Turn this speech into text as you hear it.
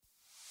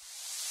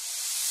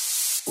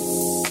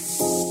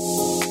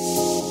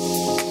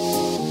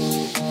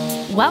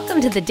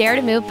Welcome to the Dare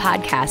to Move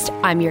podcast.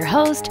 I'm your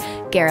host,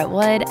 Garrett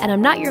Wood, and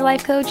I'm not your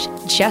life coach,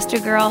 just a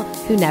girl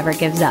who never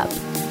gives up.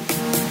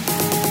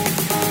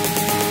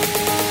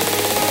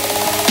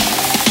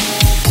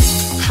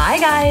 Hi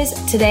guys,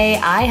 today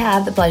I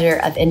have the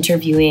pleasure of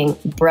interviewing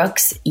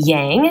Brooks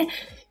Yang.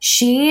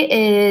 She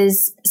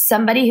is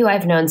somebody who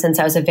I've known since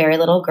I was a very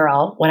little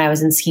girl when I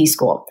was in ski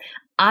school.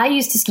 I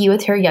used to ski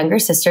with her younger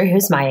sister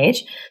who's my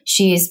age.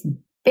 She's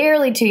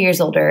barely 2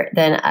 years older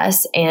than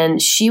us,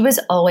 and she was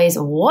always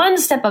one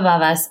step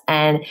above us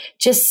and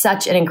just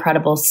such an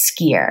incredible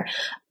skier.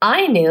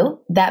 I knew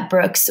that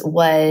Brooks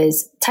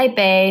was type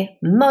A,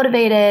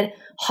 motivated,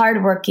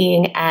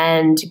 hardworking,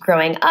 and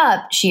growing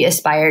up, she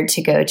aspired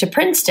to go to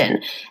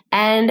Princeton.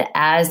 And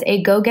as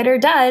a go-getter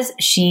does,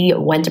 she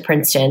went to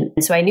Princeton.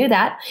 And so I knew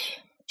that.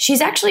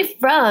 She's actually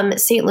from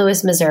St.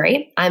 Louis,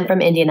 Missouri. I'm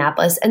from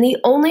Indianapolis. And the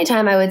only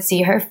time I would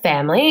see her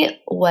family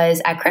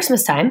was at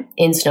Christmas time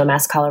in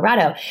Snowmass,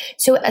 Colorado.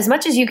 So as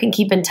much as you can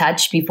keep in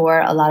touch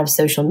before a lot of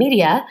social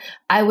media,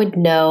 I would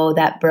know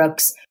that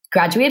Brooks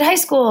graduated high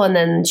school and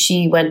then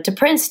she went to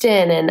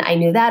Princeton, and I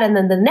knew that. And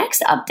then the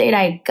next update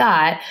I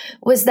got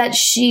was that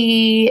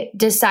she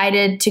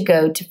decided to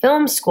go to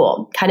film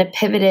school, kind of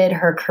pivoted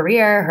her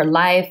career, her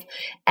life.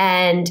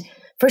 And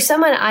for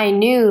someone I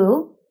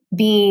knew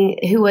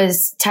who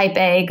was type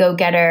A,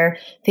 go-getter,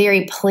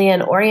 very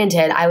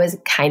plan-oriented, I was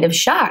kind of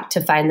shocked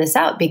to find this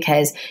out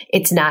because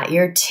it's not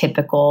your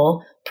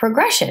typical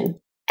progression.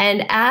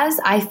 And as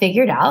I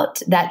figured out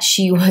that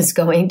she was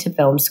going to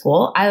film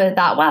school, I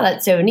thought, wow,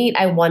 that's so neat.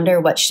 I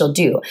wonder what she'll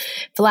do.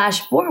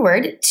 Flash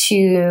forward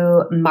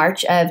to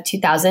March of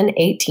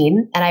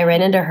 2018, and I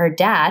ran into her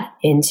dad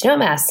in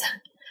Snowmass.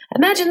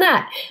 Imagine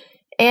that.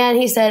 And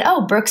he said,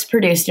 oh, Brooks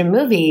produced a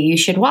movie. You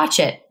should watch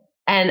it.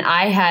 And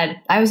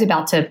I was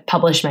about to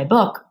publish my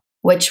book,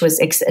 which was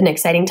an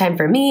exciting time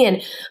for me.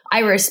 And I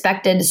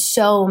respected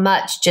so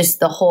much just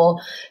the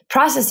whole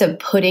process of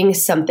putting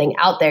something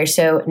out there.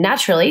 So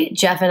naturally,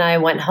 Jeff and I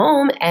went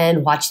home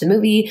and watched the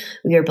movie.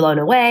 We were blown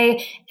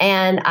away.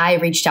 And I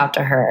reached out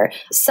to her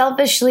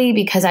selfishly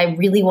because I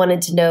really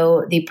wanted to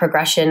know the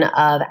progression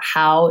of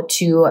how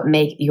to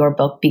make your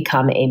book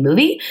become a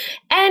movie.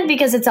 And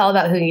because it's all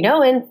about who you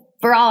know. And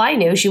for all I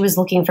knew, she was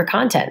looking for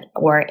content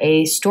or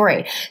a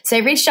story. So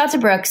I reached out to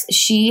Brooks.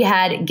 She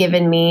had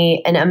given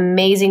me an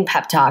amazing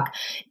pep talk,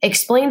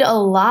 explained a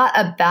lot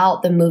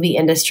about the movie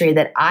industry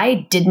that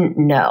I didn't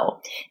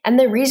know. And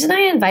the reason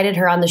I invited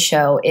her on the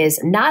show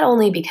is not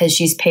only because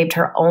she's paved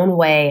her own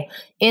way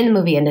in the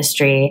movie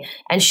industry,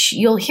 and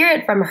you'll hear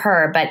it from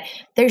her, but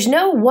there's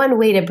no one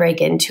way to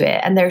break into it.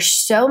 And there's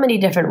so many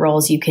different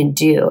roles you can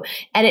do.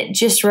 And it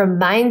just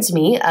reminds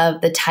me of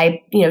the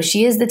type,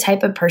 she is the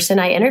type of person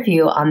I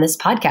interview on this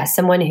podcast,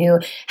 someone who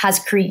has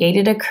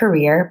created a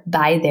career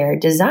by their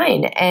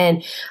design.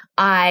 And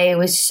I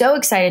was so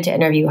excited to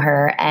interview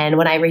her. And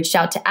when I reached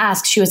out to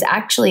ask, she was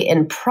actually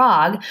in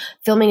Prague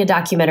filming a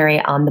documentary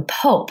on the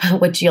Pope,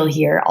 which you'll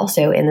hear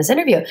also in this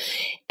interview.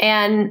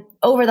 And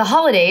over the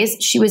holidays,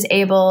 she was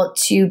able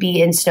to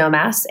be in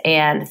Snowmass,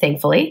 and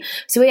thankfully.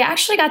 So we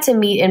actually got to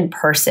meet in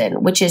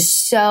person, which is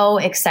so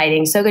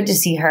exciting. So good to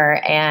see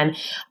her. And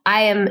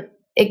I am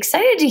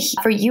excited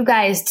for you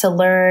guys to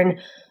learn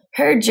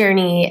her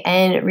journey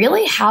and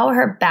really how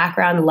her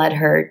background led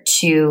her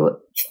to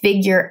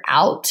figure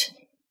out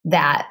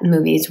that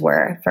movies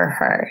were for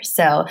her.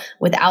 So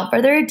without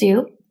further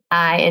ado,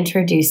 I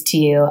introduce to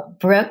you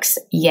Brooks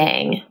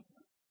Yang.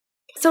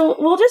 So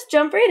we'll just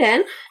jump right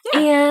in.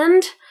 Yeah.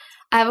 And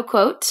I have a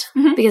quote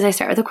because I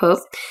start with a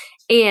quote.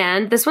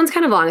 And this one's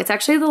kind of long. It's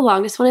actually the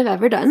longest one I've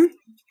ever done.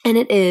 And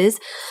it is,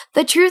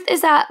 the truth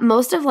is that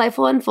most of life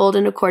will unfold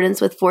in accordance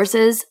with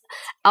forces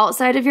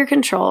outside of your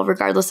control,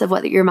 regardless of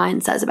what your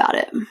mind says about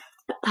it.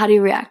 How do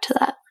you react to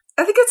that?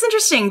 I think it's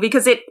interesting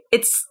because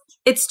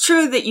it's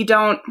true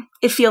that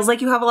it feels like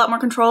you have a lot more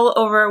control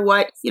over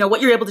what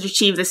you're able to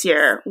achieve this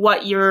year,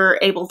 what you're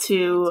able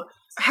to,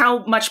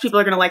 how much people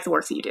are going to like the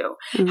work that you do,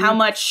 how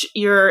much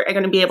you're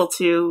going to be able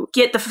to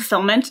get the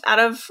fulfillment out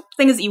of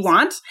things that you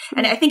want.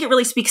 And I think it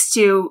really speaks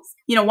to,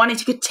 wanting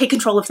to take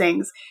control of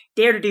things,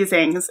 dare to do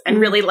things, and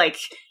really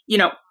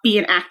be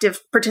an active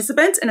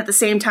participant. And at the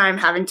same time,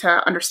 having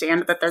to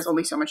understand that there's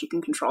only so much you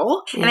can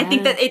control. Yeah. And I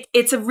think that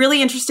it's a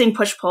really interesting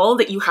push-pull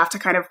that you have to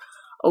kind of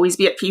always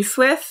be at peace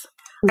with.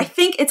 I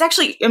think it's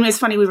actually, it's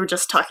funny, we were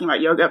just talking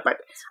about yoga, but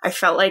I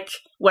felt like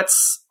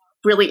what's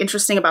really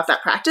interesting about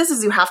that practice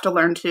is you have to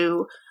learn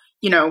to,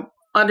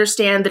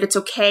 understand that it's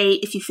okay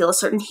if you feel a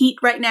certain heat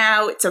right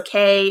now. It's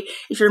okay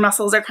if your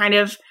muscles are kind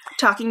of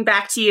talking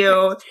back to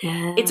you.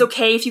 Yeah. It's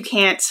okay if you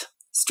can't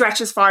stretch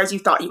as far as you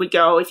thought you would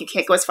go, if you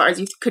can't go as far as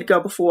you could go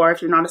before,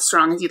 if you're not as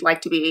strong as you'd like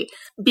to be.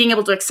 Being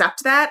able to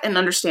accept that and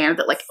understand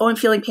that, I'm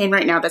feeling pain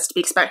right now, that's to be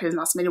expected and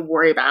not something to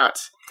worry about.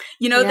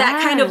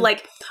 That kind of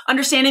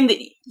understanding that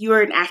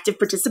you're an active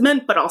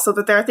participant, but also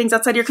that there are things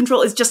outside your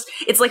control is just,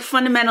 it's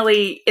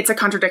fundamentally, it's a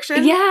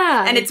contradiction.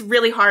 Yeah. And it's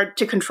really hard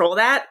to control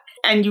that.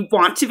 and you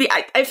want to be.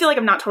 I feel like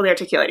I'm not totally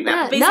articulating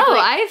that. Yeah, no,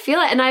 I feel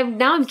it. And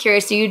I'm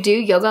curious, do you do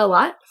yoga a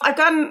lot?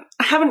 I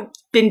haven't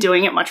been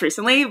doing it much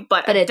recently,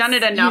 but I've done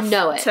it enough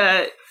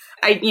to,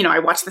 I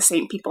watch the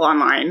same people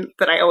online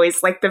that I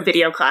always like the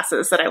video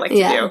classes that I like to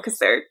do because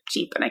they're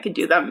cheap and I could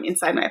do them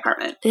inside my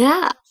apartment.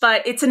 Yeah.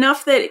 But it's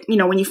enough that,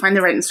 when you find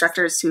the right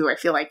instructors who I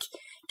feel like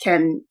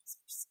can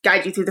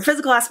guide you through the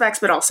physical aspects,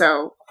 but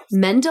also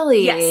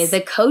mentally,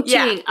 the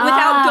coaching,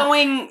 without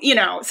going,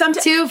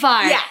 sometimes too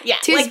far,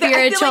 too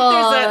spiritual. I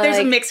feel like there's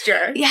a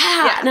mixture.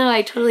 No,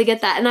 I totally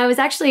get that. And I was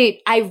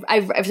actually,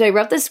 I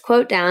wrote this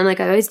quote down like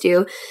I always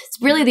do.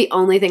 It's really the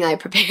only thing I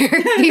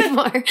prepared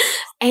before.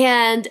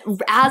 And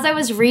as I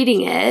was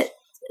reading it,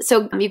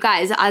 so you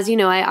guys, as you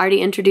know, I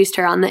already introduced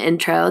her on the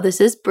intro.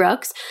 This is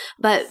Brooks,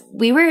 but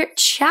we were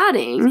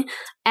chatting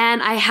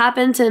and I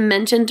happened to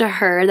mention to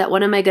her that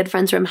one of my good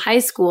friends from high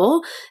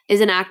school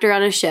is an actor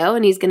on a show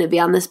and he's going to be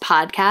on this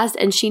podcast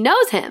and she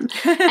knows him.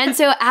 And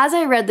so as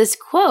I read this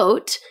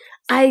quote,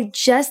 I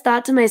just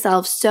thought to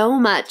myself, so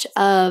much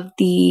of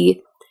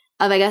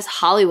I guess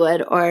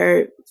Hollywood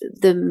or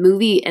the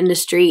movie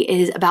industry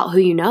is about who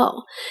you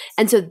know.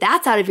 And so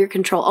that's out of your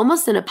control,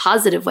 almost in a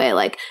positive way.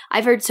 Like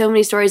I've heard so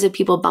many stories of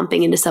people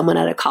bumping into someone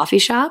at a coffee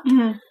shop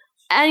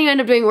and you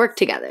end up doing work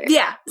together.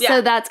 Yeah.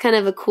 So that's kind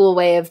of a cool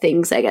way of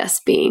things, I guess,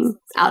 being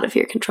out of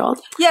your control.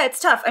 Yeah,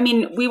 it's tough. I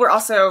mean, we were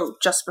also,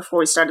 just before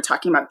we started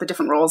talking about the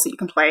different roles that you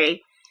can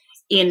play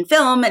in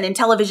film and in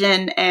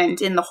television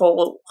and in the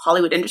whole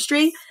Hollywood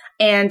industry.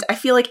 And I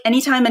feel like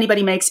anytime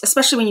anybody makes,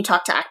 especially when you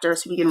talk to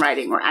actors who begin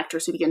writing or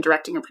actors who begin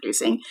directing or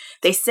producing,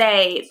 they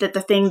say that the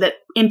thing that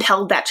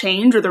impelled that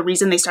change or the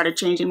reason they started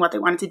changing what they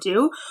wanted to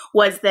do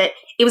was that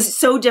it was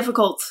so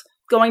difficult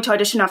going to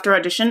audition after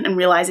audition and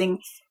realizing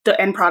the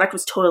end product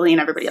was totally in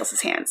everybody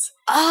else's hands.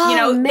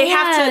 Oh, man. They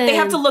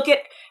have to look at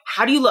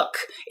how do you look?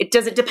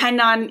 Does it depend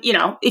on,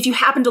 if you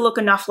happen to look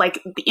enough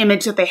like the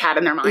image that they had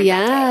in their mind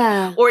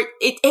that day? Or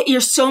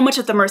you're so much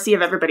at the mercy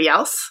of everybody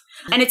else.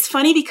 And it's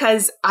funny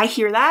because I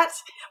hear that,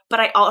 but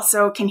I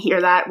also can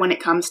hear that when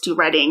it comes to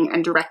writing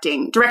and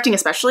directing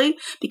especially,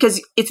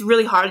 because it's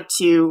really hard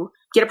to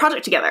get a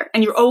project together.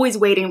 And you're always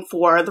waiting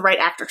for the right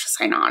actor to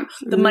sign on,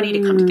 the money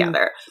to come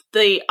together,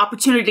 the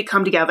opportunity to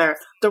come together,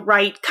 the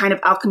right kind of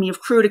alchemy of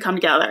crew to come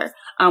together,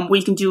 where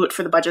you can do it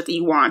for the budget that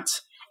you want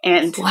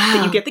and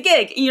that you get the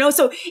gig.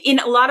 So in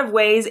a lot of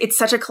ways, it's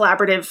such a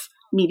collaborative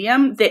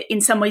medium that in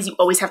some ways you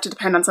always have to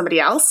depend on somebody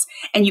else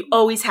and you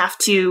always have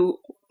to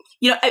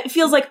it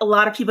feels like a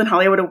lot of people in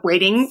Hollywood are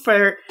waiting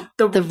for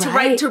to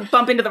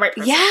bump into the right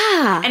person.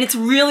 Yeah. And it's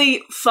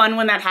really fun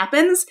when that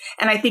happens.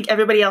 And I think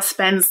everybody else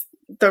spends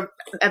the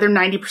other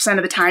 90%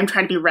 of the time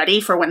trying to be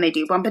ready for when they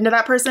do bump into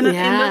that person in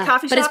the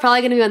coffee shop. But it's probably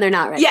going to be when they're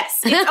not ready.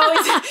 Yes.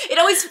 It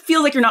always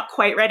feels like you're not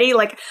quite ready.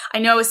 Like I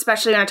know,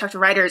 especially when I talk to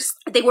writers,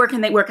 they work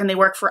and they work and they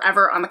work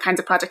forever on the kinds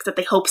of projects that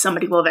they hope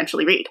somebody will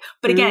eventually read.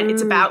 But again,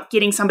 it's about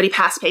getting somebody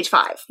past page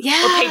 5 or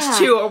page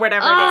 2 or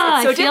whatever it is.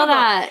 It's so I feel difficult.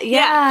 that.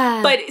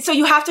 Yeah. But so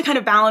you have to kind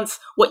of balance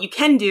what you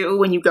can do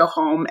when you go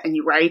home and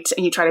you write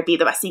and you try to be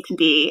the best you can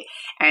be,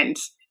 and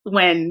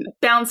when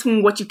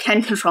balancing what you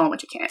can control and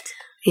what you can't.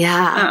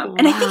 Yeah.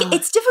 And I think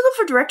it's difficult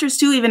for directors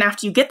too, even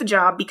after you get the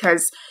job,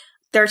 because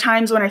there are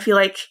times when I feel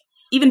like,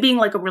 even being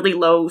like a really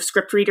low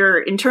script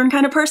reader intern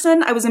kind of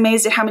person, I was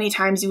amazed at how many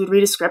times you would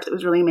read a script that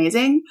was really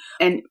amazing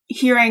and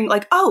hearing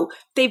like, oh,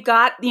 they've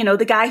got,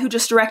 the guy who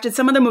just directed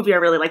some other movie I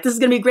really like. This is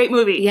going to be a great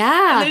movie.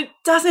 Yeah. And it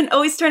doesn't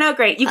always turn out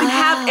great. You can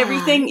have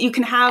everything. You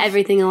can have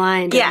everything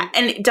aligned. Yeah.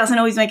 And it doesn't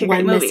always make a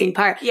great movie. One missing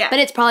part. Yeah. But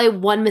it's probably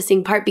one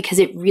missing part because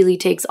it really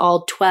takes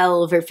all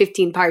 12 or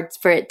 15 parts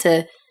for it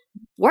to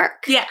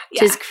work. Yeah.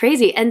 Which is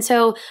crazy. And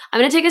so I'm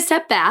going to take a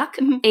step back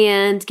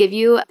and give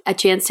you a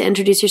chance to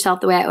introduce yourself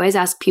the way I always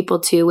ask people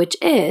to, which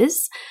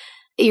is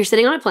you're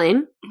sitting on a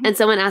plane and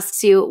someone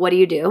asks you, what do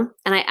you do?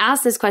 And I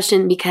ask this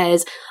question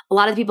because a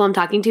lot of people I'm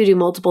talking to do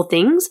multiple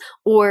things.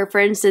 Or for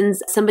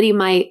instance, somebody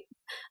might,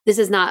 this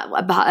is not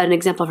about an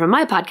example from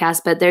my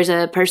podcast, but there's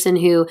a person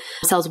who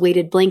sells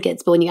weighted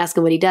blankets. But when you ask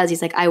him what he does,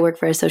 he's like, I work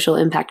for a social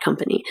impact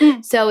company.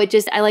 So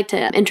I like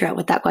to intro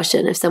with that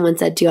question. If someone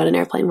said to you on an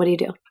airplane, what do you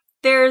do?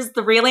 There's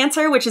the real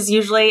answer, which is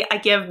usually I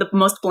give the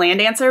most bland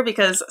answer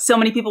because so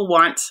many people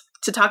want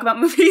to talk about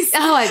movies.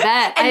 Oh, I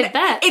bet. I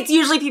bet. It's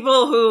usually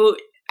people who,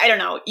 I don't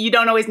know, you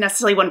don't always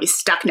necessarily want to be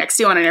stuck next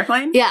to on an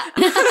airplane. Yeah.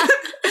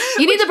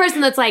 You need the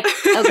person that's like,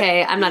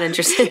 okay, I'm not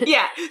interested.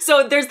 Yeah.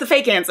 So there's the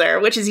fake answer,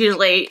 which is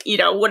usually,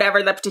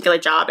 whatever the particular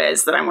job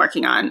is that I'm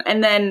working on.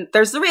 And then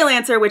there's the real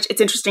answer, which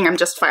it's interesting. I'm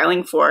just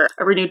filing for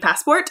a renewed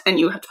passport and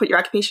you have to put your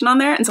occupation on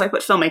there. And so I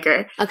put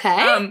filmmaker.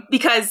 Okay.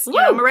 Because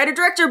I'm a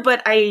writer-director,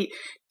 but I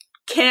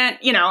can't,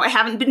 I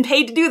haven't been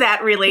paid to do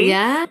that really.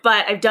 Yeah.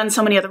 But I've done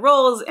so many other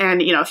roles.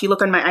 And, if you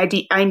look on my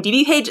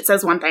IMDb page, it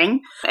says one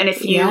thing. And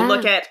if you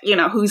look at,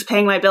 who's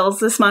paying my bills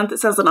this month, it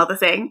says another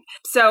thing.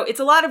 So it's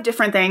a lot of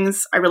different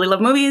things. I really love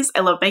movies.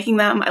 I love making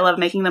them. I love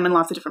making them in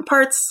lots of different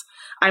parts.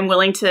 I'm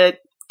willing to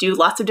do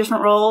lots of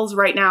different roles.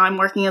 Right now, I'm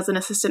working as an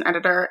assistant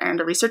editor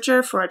and a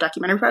researcher for a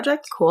documentary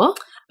project. Cool.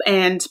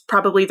 And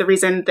probably the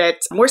reason that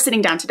we're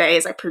sitting down today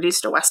is I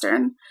produced a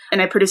Western,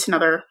 and I produced a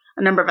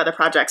number of other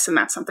projects, and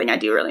that's something I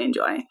do really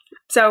enjoy.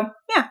 So,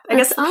 yeah, I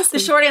guess awesome. The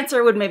short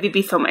answer would maybe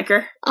be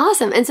filmmaker.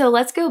 Awesome. And so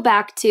let's go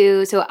back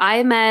to, so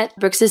I met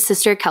Brooks'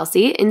 sister,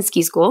 Kelsey, in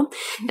ski school,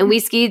 and we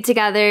skied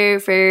together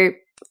for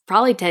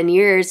probably 10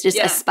 years, just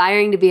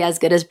aspiring to be as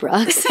good as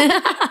Brooks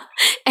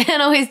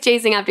and always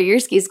chasing after your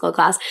ski school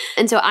class.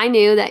 And so I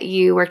knew that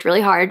you worked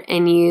really hard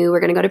and you were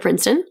going to go to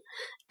Princeton.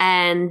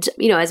 And,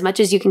 you know, as much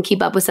as you can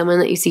keep up with someone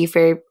that you see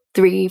for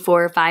 3,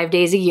 4, 5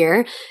 days a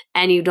year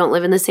and you don't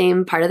live in the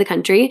same part of the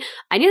country,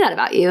 I knew that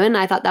about you. And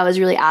I thought that was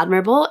really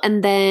admirable.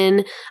 And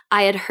then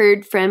I had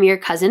heard from your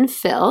cousin,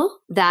 Phil,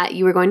 that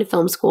you were going to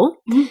film school.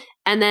 Mm-hmm.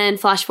 And then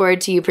flash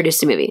forward to you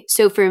produced a movie.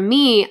 So for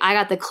me, I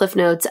got the cliff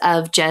notes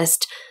of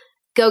just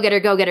go getter,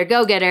 go getter,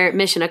 go getter,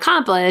 mission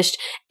accomplished.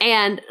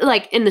 And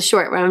like in the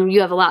short run,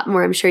 you have a lot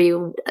more I'm sure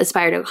you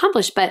aspire to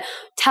accomplish. But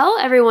tell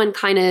everyone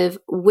kind of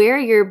where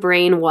your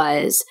brain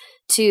was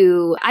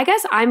to, I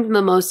guess I'm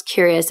the most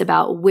curious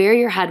about where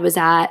your head was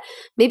at,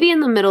 maybe in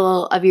the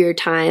middle of your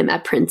time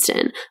at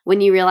Princeton, when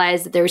you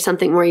realized that there was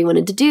something more you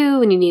wanted to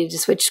do and you needed to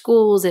switch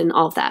schools and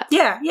all of that.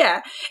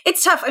 Yeah.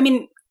 It's tough. I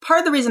mean, part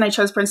of the reason I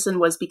chose Princeton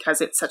was because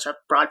it's such a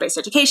broad-based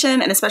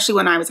education. And especially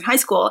when I was in high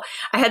school,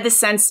 I had this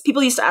sense,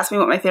 people used to ask me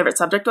what my favorite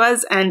subject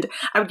was, and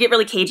I would get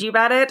really cagey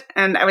about it.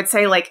 And I would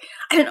say like,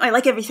 I don't know, I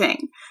like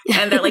everything.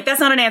 And they're like, that's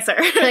not an answer.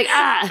 Like,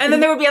 And then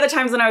there would be other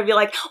times when I would be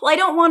like, well, I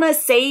don't want to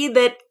say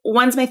that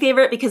one's my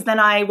favorite because then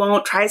I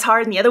won't try as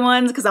hard in the other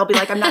ones because I'll be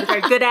like, I'm not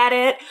very good at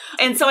it.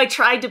 And so I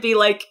tried to be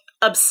like,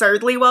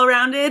 absurdly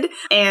well-rounded.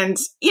 And,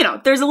 you know,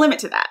 there's a limit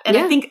to that. And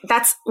I think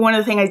that's one of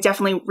the things I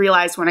definitely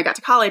realized when I got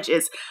to college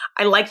is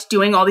I liked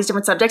doing all these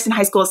different subjects. In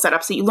high school is set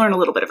up so you learn a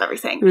little bit of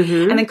everything.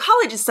 Mm-hmm. And then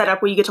college is set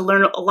up where you get to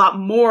learn a lot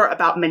more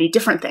about many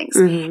different things.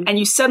 Mm-hmm. And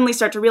you suddenly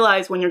start to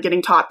realize when you're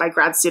getting taught by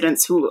grad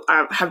students who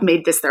have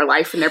made this their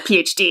life and their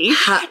PhD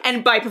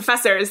and by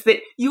professors that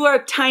you are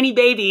a tiny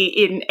baby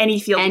in any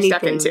field you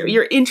step into.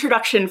 Your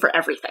introduction for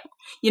everything.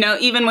 You know,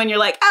 even when you're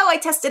like, oh, I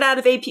tested out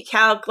of AP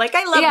Calc, like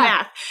I love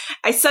math.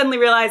 I suddenly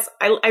realized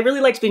I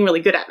really liked being really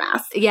good at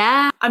math.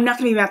 Yeah. I'm not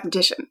going to be a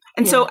mathematician.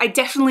 And so I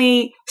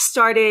definitely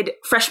started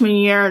freshman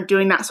year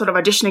doing that sort of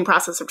auditioning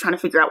process of trying to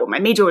figure out what my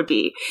major would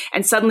be.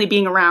 And suddenly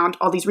being around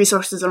all these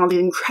resources and all these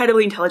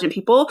incredibly intelligent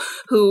people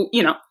who,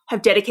 you know,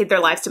 have dedicated their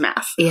lives to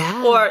math.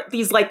 Yeah. Or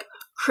these like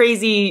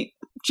crazy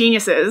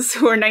geniuses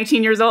who are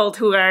 19 years old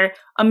who are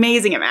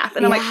amazing at math.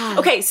 And I'm like,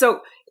 okay,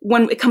 so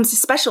when it comes to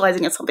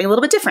specializing in something a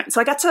little bit different. So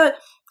I got to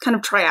kind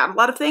of try out a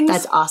lot of things.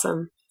 That's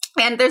awesome.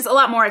 And there's a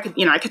lot more I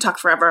could talk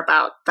forever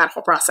about that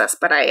whole process,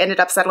 but I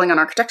ended up settling on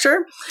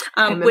architecture.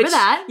 I remember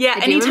that. Yeah,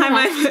 anytime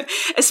I'm,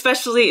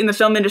 especially in the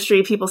film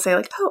industry, people say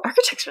like, oh,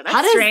 architecture,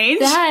 that's strange.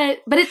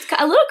 But it's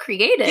a little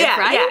creative,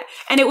 right? Yeah.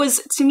 And it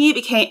was, to me,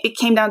 it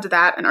came down to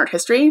that and art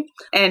history.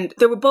 And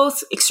they were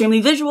both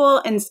extremely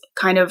visual and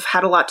kind of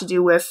had a lot to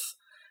do with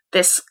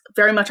this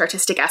very much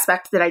artistic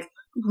aspect that I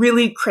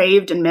really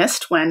craved and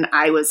missed when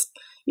I was,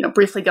 you know,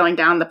 briefly going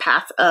down the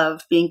path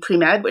of being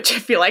pre-med, which I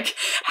feel like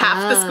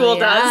half the school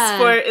does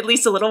for at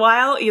least a little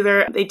while.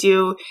 Either they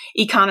do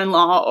econ and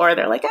law, or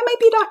they're like, I might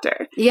be a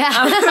doctor.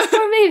 Yeah,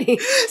 or maybe.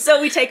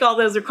 So we take all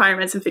those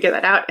requirements and figure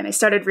that out. And I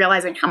started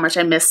realizing how much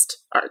I missed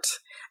art,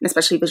 and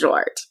especially visual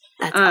art.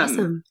 That's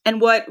awesome.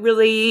 And what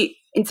really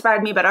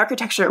inspired me about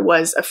architecture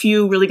was a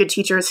few really good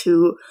teachers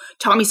who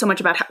taught me so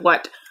much about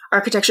what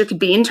architecture could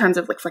be in terms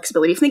of like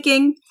flexibility of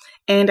thinking.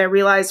 And I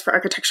realized for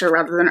architecture,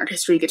 rather than art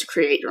history, you get to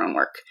create your own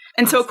work.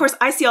 And so, of course,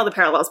 I see all the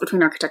parallels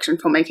between architecture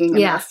and filmmaking. And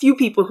there are a few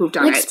people who've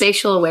done like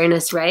spatial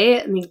awareness,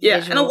 right?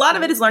 And a lot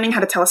of it is learning how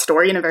to tell a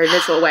story in a very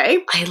visual way.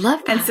 I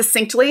love that. And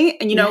succinctly.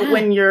 And, you know,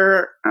 when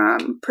you're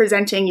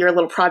presenting your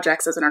little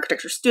projects as an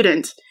architecture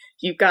student,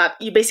 you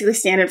basically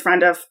stand in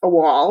front of a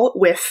wall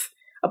with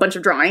a bunch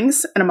of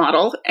drawings and a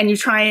model, and you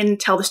try and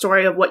tell the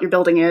story of what your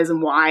building is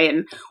and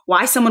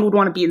why someone would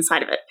want to be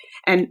inside of it.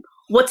 And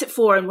what's it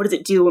for and what does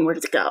it do and where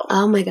does it go?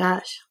 Oh my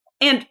gosh.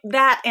 And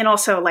that, and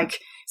also like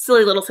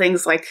silly little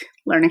things like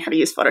learning how to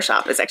use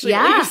Photoshop is actually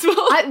really useful.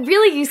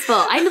 Really useful.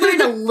 I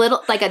learned a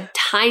little, like a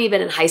tiny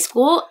bit in high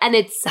school, and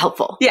it's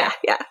helpful. Yeah.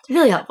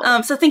 Really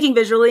helpful. So thinking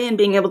visually and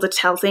being able to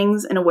tell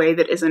things in a way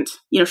that isn't,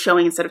 you know,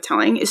 showing instead of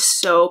telling is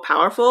so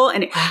powerful.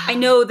 And I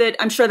know that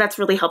I'm sure that's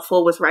really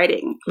helpful with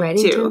writing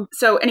too.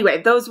 So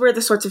anyway, those were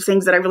the sorts of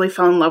things that I really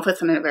fell in love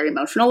with on a very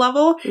emotional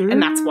level.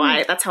 And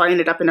that's how I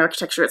ended up in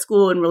architecture at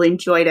school and really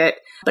enjoyed it.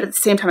 But at the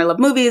same time, I love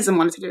movies and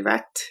wanted to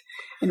direct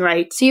and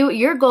write. So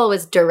your goal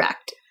was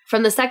direct.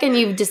 From the second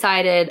you've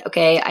decided,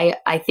 okay,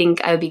 I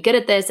think I would be good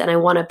at this and I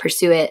want to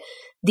pursue it,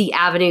 the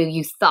avenue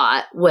you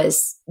thought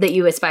was that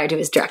you aspired to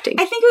was directing.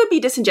 I think it would be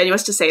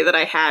disingenuous to say that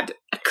I had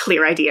a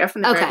clear idea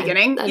from the very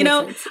beginning. You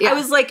know,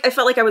 I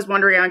felt like I was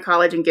wandering around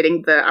college and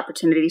getting the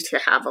opportunity to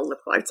have a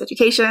liberal arts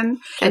education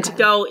and to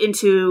go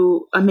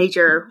into a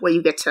major where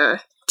you get to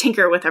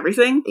tinker with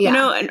everything. You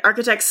know, and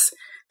architects,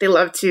 they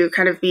love to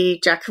kind of be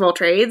jack of all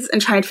trades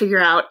and try and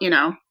figure out, you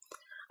know,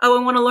 oh,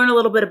 I want to learn a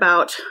little bit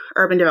about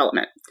urban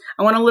development.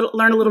 I want to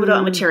learn a little bit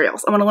about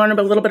materials. I want to learn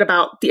a little bit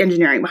about the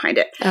engineering behind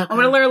it. Okay. I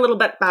want to learn a little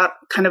bit about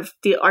kind of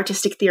the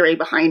artistic theory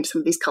behind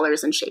some of these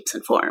colors and shapes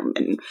and form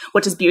and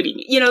what does beauty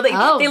mean. You know, they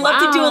love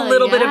to do a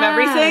little bit of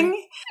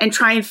everything and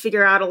try and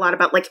figure out a lot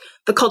about like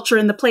the culture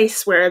and the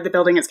place where the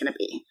building is going to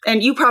be.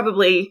 And you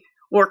probably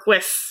work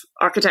with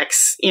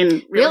architects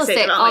in real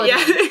estate all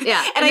development.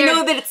 Yeah. And I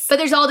know that but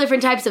there's all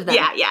different types of them.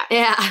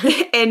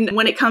 Yeah. And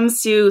when it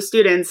comes to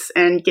students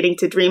and getting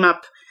to dream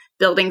up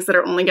buildings that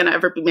are only going to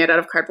ever be made out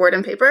of cardboard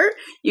and paper,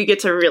 you get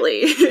to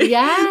really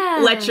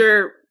let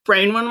your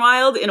brain run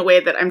wild in a way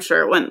that I'm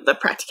sure when the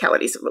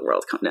practicalities of the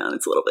world come down,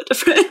 it's a little bit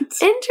different.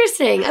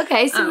 Interesting.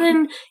 Okay. So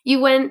then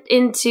you went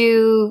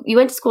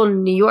to school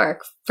in New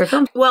York for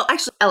film. Well,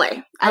 actually,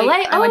 LA.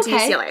 I went to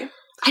UCLA.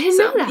 I didn't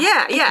know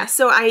that. Yeah.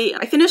 So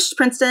I finished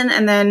Princeton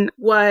and then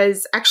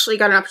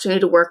got an opportunity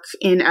to work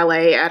in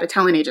LA at a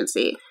talent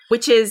agency,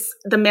 which is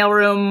the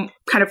mailroom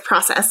kind of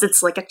process.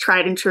 It's like a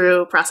tried and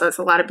true process.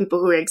 A lot of people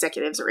who are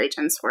executives or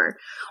agents or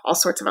all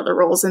sorts of other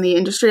roles in the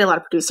industry, a lot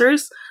of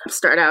producers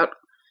start out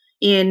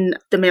in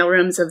the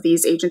mailrooms of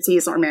these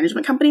agencies or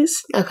management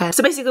companies. Okay.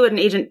 So basically what an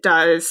agent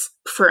does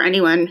for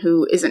anyone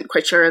who isn't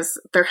quite sure is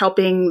they're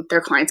helping their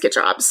clients get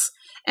jobs.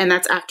 And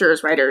that's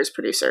actors, writers,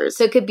 producers.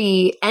 So it could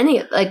be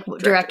any, like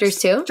directors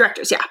too?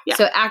 Directors, yeah.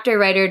 So actor,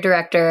 writer,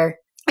 director.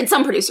 And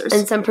some producers.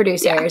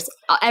 Yeah.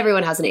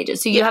 Everyone has an agent.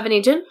 So you have an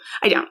agent?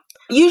 I don't.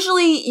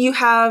 Usually you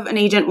have an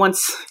agent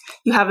once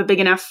you have a big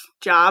enough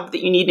job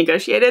that you need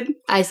negotiated.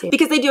 I see.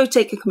 Because they do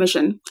take a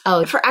commission.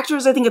 Oh. For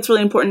actors, I think it's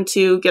really important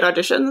to get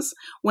auditions.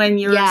 When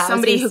you're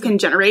somebody who can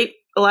generate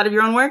a lot of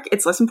your own work,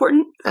 it's less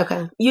important.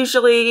 Okay.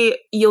 Usually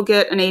you'll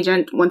get an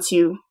agent once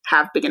you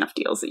have big enough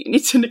deals that you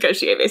need to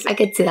negotiate, basically. I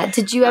could see that.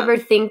 Did you ever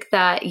think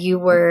that you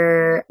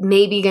were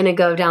maybe going to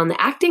go down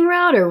the acting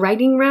route or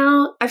writing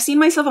route? I've seen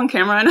myself on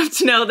camera enough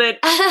to know that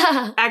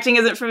acting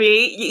isn't for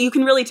me. You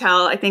can really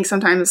tell. I think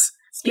sometimes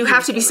you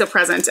have to be so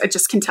present. I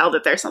just can tell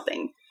that there's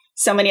something.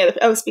 So many other...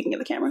 Oh, speaking of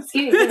the camera.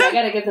 Excuse me, I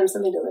got to give them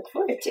something to look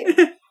forward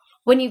to.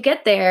 When you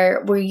get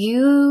there, were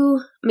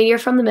you... I mean, you're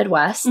from the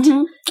Midwest.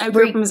 Mm-hmm. I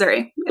grew up in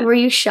Missouri. Yeah. Were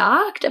you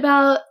shocked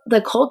about the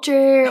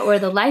culture or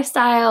the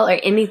lifestyle or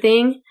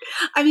anything?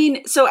 I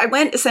mean, so I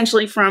went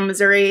essentially from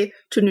Missouri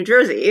to New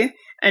Jersey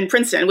and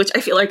Princeton, which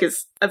I feel like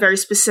is a very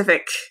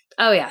specific...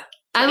 Oh, yeah.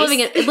 I'm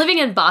living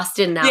in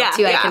Boston now,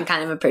 too. I can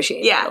kind of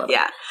appreciate that a little bit.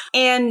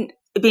 And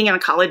being in a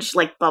college,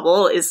 like,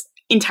 bubble is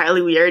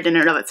entirely weird in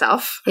and of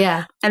itself.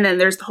 Yeah. And then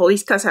there's the whole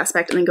East Coast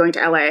aspect and then going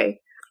to LA.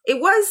 It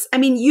was, I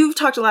mean, you've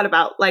talked a lot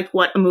about like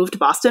what a move to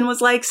Boston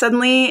was like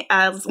suddenly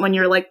as when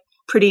you're like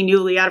pretty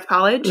newly out of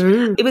college.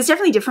 It was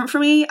definitely different for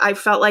me. I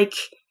felt like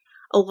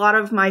a lot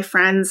of my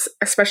friends,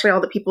 especially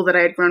all the people that I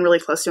had grown really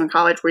close to in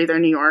college, were either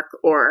in New York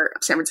or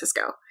San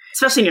Francisco,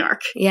 especially New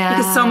York. Yeah.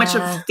 Because so much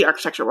of the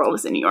architecture world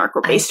was in New York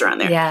or based around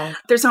there. Yeah.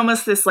 There's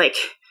almost this like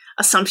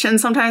assumption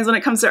sometimes when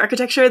it comes to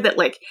architecture that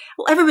like,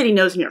 well, everybody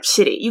knows New York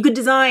City. You could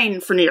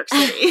design for New York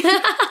City.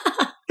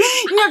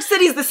 New York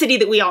City is the city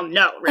that we all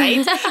know,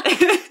 right?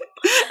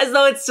 As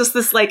though it's just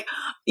this like,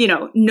 you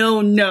know,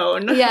 known.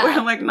 Yeah. Where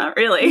I'm like, not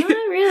really. Not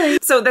really.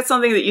 So that's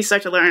something that you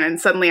start to learn. And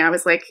suddenly I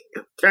was like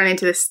thrown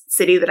into this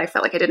city that I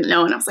felt like I didn't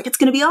know. And I was like, it's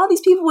going to be all these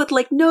people with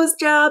like nose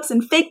jobs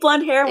and fake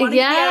blonde hair wanting to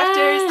be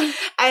actors.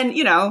 And,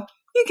 you know,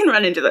 you can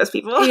run into those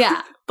people.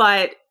 Yeah.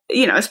 But,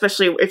 you know,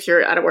 especially if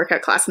you're at a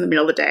workout class in the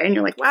middle of the day and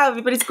you're like, wow,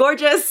 everybody's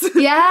gorgeous.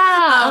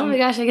 Yeah. Oh my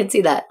gosh, I can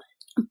see that.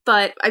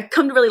 But I've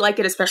come to really like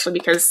it, especially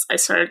because I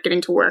started getting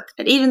to work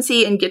at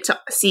agency and get to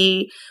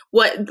see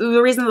what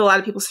the reason that a lot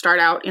of people start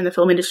out in the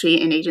film industry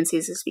in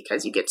agencies is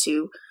because you get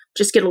to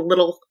just get a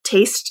little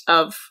taste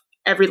of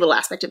every little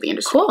aspect of the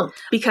industry. Cool.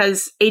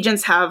 Because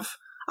agents have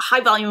a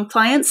high volume of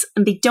clients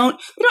and they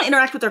don't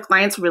interact with their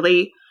clients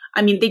really.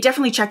 I mean, they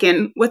definitely check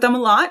in with them a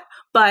lot,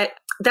 but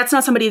that's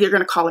not somebody they're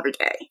going to call every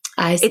day.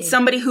 I see. It's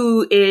somebody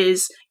who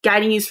is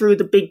guiding you through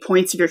the big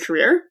points of your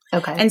career.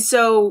 Okay. And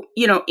so,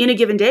 you know, in a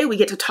given day, we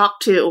get to talk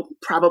to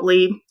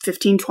probably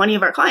 15, 20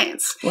 of our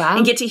clients. Wow.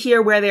 And get to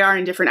hear where they are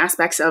in different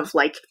aspects of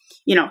like,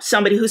 you know,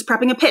 somebody who's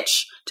prepping a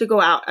pitch to go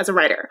out as a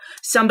writer,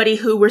 somebody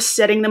who we're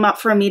setting them up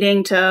for a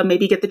meeting to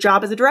maybe get the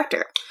job as a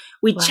director.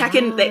 We check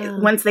in,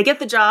 once they get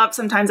the job,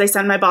 sometimes I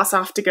send my boss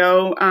off to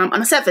go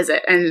on a set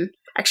visit and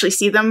actually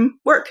see them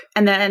work.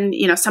 And then,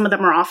 you know, some of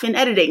them are off in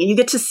editing and you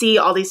get to see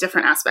all these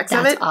different aspects of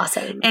it. That's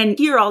awesome. And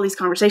hear all these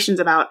conversations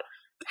about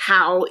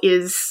how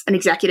is an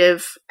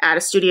executive at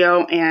a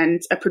studio and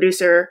a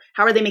producer,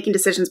 how are they making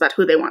decisions about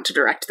who they want to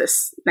direct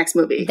this next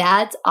movie?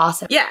 That's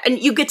awesome. Yeah. And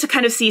you get to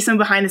kind of see some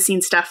behind the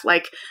scenes stuff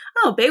like,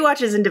 oh,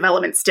 Baywatch is in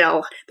development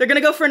still. They're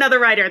going to go for another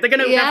writer. They're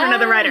going to go for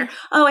another writer.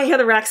 Oh, I hear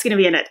The Rock's going to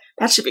be in it.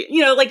 That should be,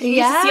 you know, like you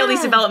get to see all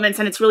these developments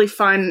and it's really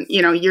fun,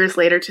 you know, years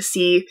later to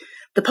see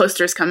the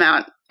posters come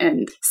out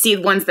and see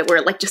ones that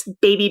were like just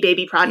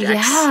baby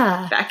projects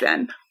back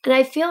then. And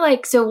I feel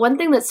like, so one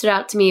thing that stood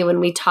out to me when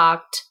we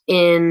talked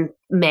in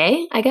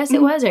May, I guess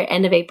it was, or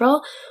end of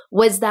April,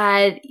 was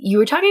that you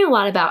were talking a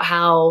lot about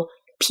how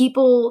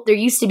there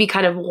used to be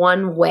kind of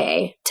one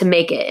way to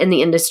make it in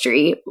the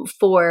industry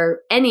for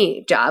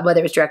any job,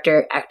 whether it's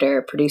director,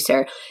 actor,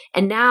 producer.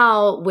 And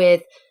now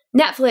with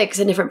Netflix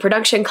and different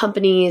production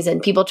companies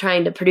and people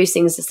trying to produce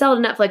things to sell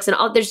to Netflix and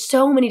all, there's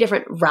so many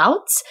different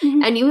routes.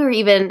 Mm-hmm. And you were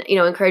even,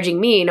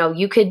 encouraging me,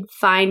 you could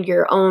find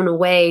your own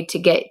way to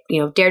get,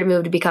 Dare to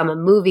Move to become a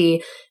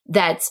movie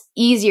that's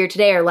easier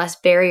today or less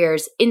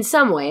barriers in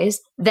some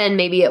ways than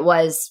maybe it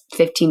was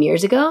 15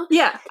 years ago.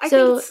 Yeah.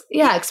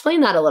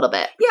 Explain that a little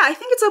bit. Yeah, I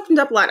think it's opened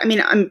up a lot. I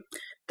mean,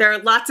 there are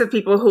lots of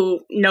people who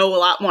know a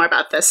lot more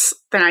about this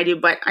than I do,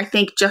 but I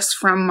think just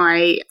from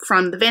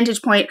the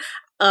vantage point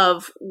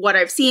of what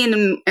I've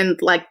seen and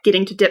like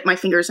getting to dip my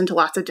fingers into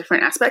lots of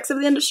different aspects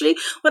of the industry,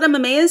 what I'm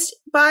amazed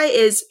by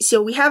is,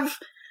 so we have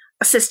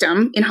a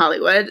system in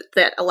Hollywood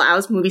that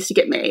allows movies to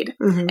get made.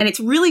 Mm-hmm. And it's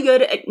really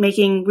good at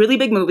making really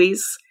big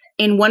movies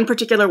in one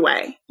particular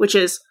way, which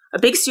is a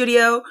big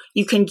studio.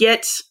 You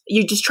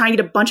just try and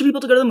get a bunch of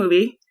people to go to the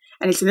movie.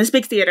 And it's in this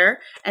big theater.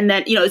 And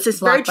then, it's this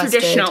very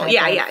traditional.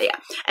 Yeah.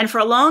 And for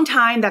a long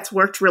time, that's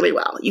worked really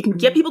well. You can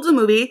get people to the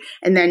movie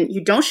and then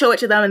you don't show it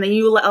to them and then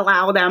you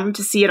allow them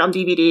to see it on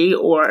DVD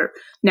or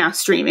now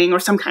streaming or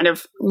some kind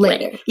of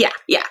later.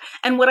 Yeah.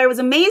 And what I was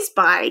amazed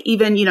by,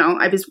 even,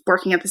 I was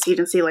working at this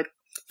agency like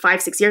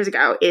 5-6 years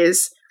ago,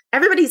 is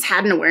everybody's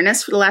had an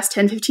awareness for the last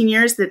 10-15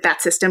 years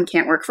that system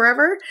can't work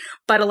forever.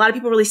 But a lot of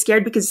people are really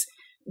scared because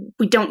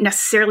we don't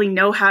necessarily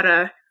know how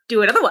to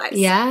do it otherwise.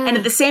 Yeah. And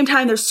at the same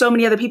time, there's so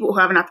many other people who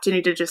have an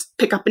opportunity to just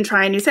pick up and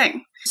try a new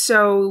thing.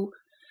 So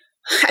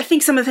I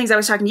think some of the things I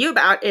was talking to you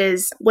about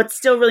is what's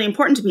still really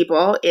important to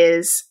people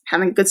is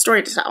having a good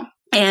story to tell.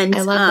 And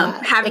I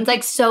love that. It's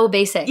like so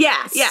basic.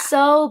 Yeah.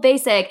 So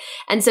basic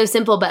and so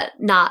simple, but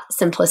not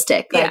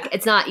simplistic. Like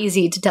it's not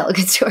easy to tell a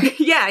good story.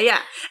 Yeah.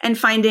 And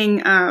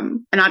finding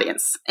an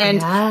audience. And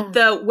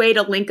the way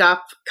to link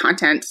up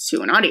content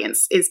to an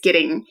audience is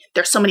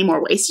there's so many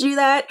more ways to do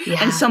that. Yeah.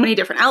 And so many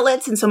different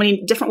outlets and so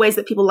many different ways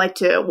that people like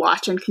to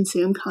watch and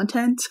consume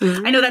content.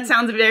 Mm-hmm. I know that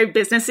sounds very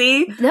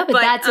businessy. No, but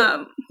that's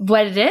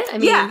what it is. I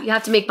mean, you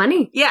have to make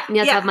money. Yeah. And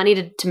you have to have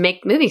money to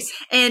make movies.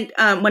 And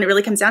when it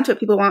really comes down to it,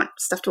 people want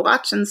stuff to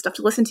watch and stuff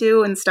to listen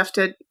to and stuff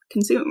to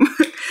consume.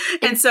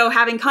 And so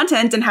having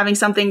content and having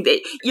something that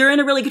you're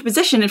in a really good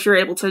position if you're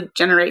able to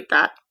generate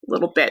that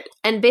little bit.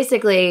 And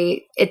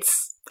basically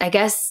it's, I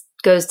guess,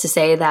 goes to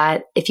say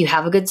that if you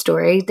have a good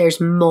story,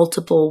 there's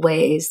multiple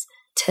ways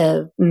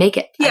to make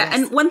it. Yeah.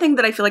 And one thing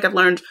that I feel like I've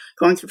learned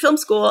going through film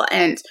school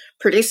and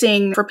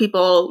producing for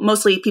people,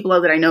 mostly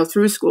people that I know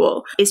through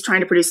school, is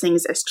trying to produce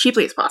things as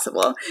cheaply as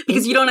possible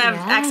because you don't have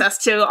access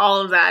to all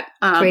of that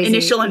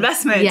initial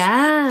investment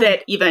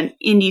that even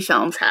indie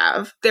films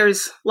have.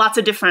 There's lots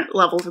of different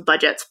levels of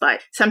budgets,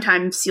 but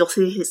sometimes you'll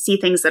see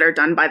things that are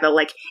done by the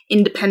like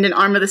independent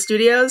arm of the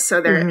studios.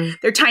 So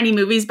they're tiny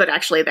movies, but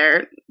actually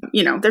they're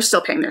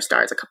still paying their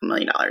stars $2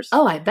 million.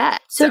 Oh, I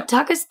bet. So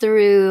talk us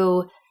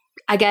through,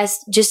 I guess,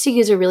 just to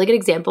use a really good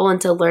example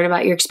and to learn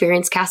about your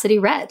experience, Cassidy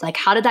Red. Like,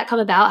 how did that come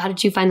about? How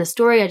did you find the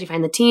story? How did you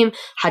find the team?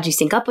 How did you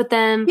sync up with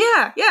them?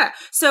 Yeah.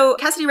 So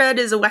Cassidy Red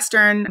is a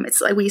Western.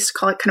 It's like we used to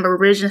call it kind of a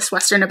revisionist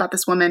Western about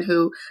this woman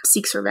who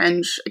seeks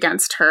revenge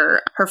against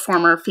her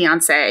former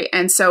fiance.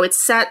 And so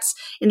it's set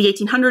in the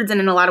 1800s, and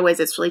in a lot of ways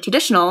it's really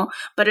traditional,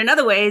 but in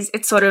other ways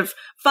it's sort of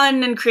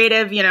fun and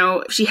creative.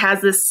 She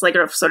has this like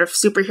a sort of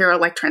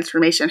superhero-like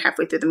transformation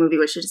halfway through the movie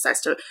where she decides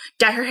to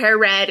dye her hair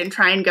red and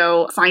try and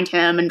go find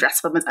him and dress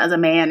up as a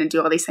man and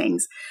do all these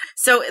things.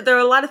 So there are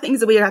a lot of things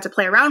that we have to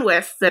play around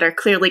with that are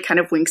clearly kind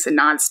of winks and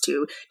nods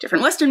to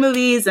different Western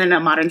movies and a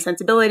modern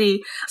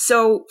sensibility.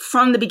 So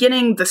from the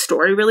beginning, the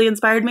story really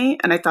inspired me,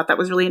 and I thought that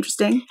was really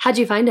interesting. How'd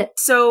you find it?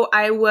 So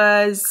it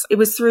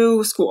was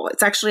through school.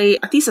 It's actually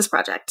a thesis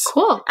project.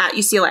 Cool. At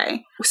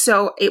UCLA.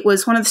 So it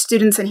was one of the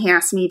students, and he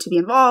asked me to be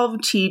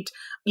involved. He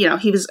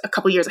was a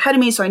couple years ahead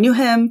of me, so I knew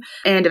him,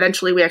 and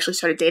eventually we actually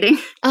started dating.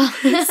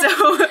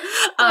 So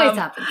always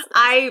happens.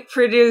 I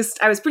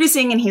was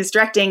producing, and he's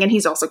directing, and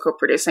he's also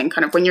co-producing.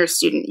 Kind of when you're a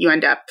student, you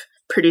end up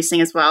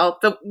producing as well.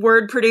 The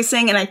word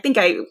producing, and I think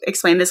I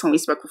explained this when we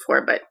spoke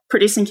before, but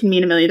producing can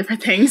mean a million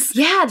different things.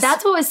 Yeah,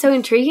 that's what was so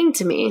intriguing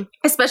to me.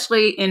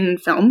 Especially in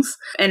films,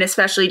 and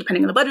especially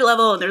depending on the budget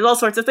level, and there's all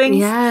sorts of things.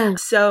 Yeah.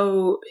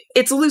 So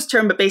it's a loose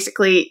term, but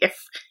basically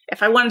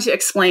if I wanted to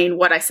explain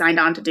what I signed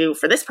on to do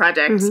for this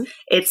project,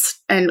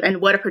 it's and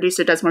what a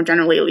producer does more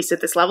generally, at least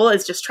at this level,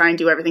 is just try and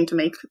do everything to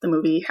make the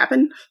movie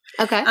happen.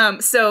 Okay.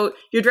 So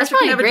your director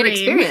can have a dream.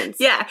 Experience.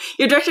 Yeah,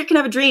 your director can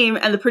have a dream,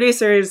 and the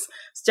producers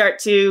start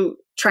to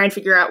try and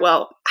figure out,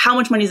 well, how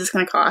much money is this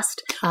going to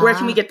cost? Where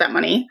can we get that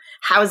money?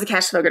 How is the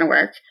cash flow going to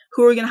work?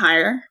 Who are we going to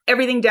hire?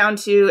 Everything down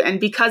to, and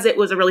because it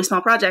was a really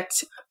small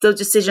project, those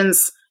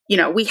decisions, we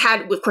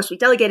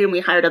delegated and we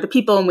hired other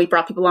people and we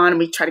brought people on and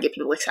we tried to get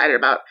people excited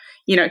about,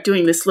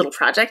 doing this little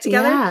project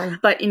together. Yeah.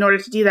 But in order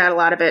to do that, a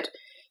lot of it,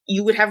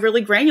 you would have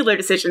really granular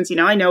decisions.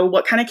 I know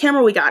what kind of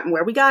camera we got and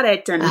where we got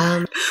it.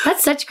 And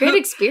that's such great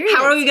experience.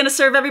 How are we going to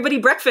serve everybody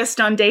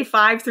breakfast on day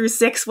 5 through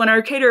 6 when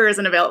our caterer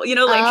isn't available?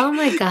 Oh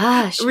my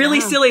gosh.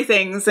 Really silly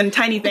things and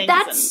tiny things.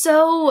 That's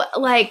so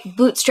like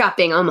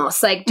bootstrapping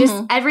almost, like just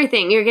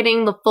everything. You're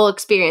getting the full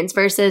experience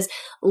versus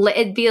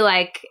it'd be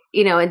like,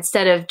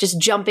 instead of just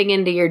jumping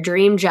into your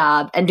dream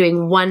job and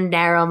doing one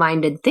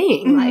narrow-minded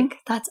thing, like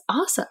that's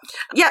awesome.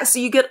 Yeah. So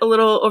you get a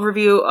little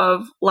overview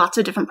of lots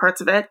of different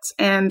parts of it.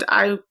 And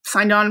I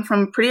signed on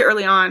from pretty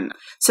early on.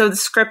 So the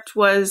script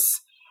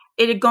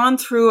it had gone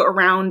through a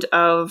round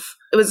of,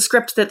 it was a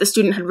script that the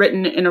student had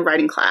written in a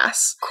writing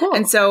class. Cool.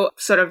 And so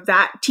sort of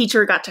that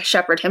teacher got to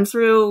shepherd him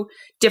through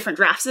different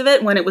drafts of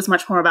it when it was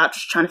much more about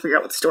just trying to figure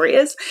out what the story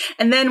is.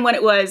 And then when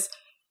it was,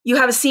 you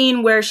have a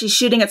scene where she's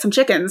shooting at some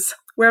chickens.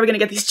 Where are we going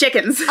to get these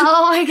chickens?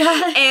 Oh my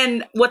God.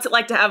 And what's it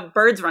like to have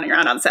birds running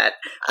around on set?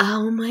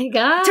 Oh my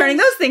God. Turning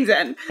those things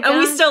in. And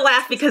we still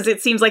laugh because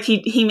it seems like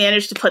he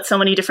managed to put so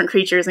many different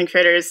creatures and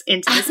critters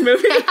into this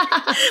movie.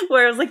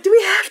 Where I was like, do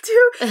we have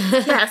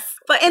to? Yes.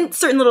 And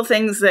certain little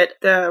things that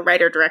the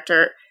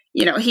writer-director,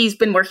 he's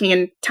been working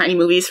in tiny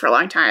movies for a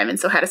long time. And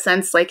so had a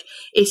sense, like,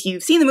 if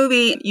you've seen the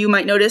movie, you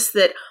might notice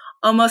that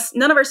almost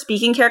none of our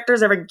speaking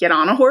characters ever get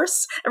on a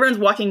horse. Everyone's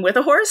walking with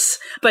a horse.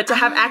 But to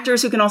have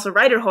actors who can also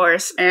ride a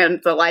horse and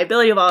the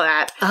liability of all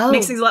that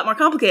makes things a lot more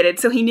complicated.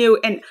 So he knew,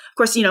 and of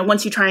course,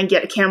 once you try and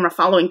get a camera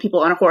following people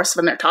on a horse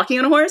when they're talking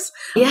on a horse.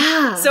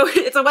 Yeah. So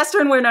it's a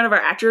Western where none of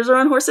our actors are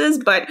on horses,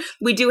 but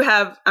we do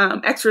have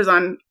extras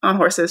on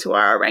horses who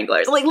are our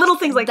wranglers. Like little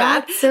things like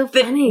That's so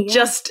funny. That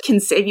just can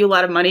save you a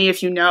lot of money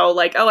if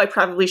like, I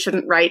probably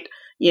shouldn't write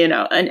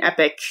an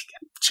epic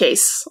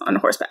chase on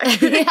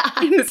horseback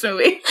in this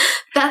movie.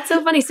 That's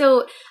so funny.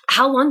 So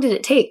how long did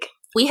it take?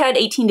 We had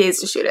 18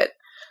 days to shoot it.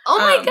 Oh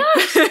my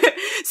gosh.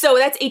 So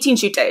that's 18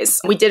 shoot days.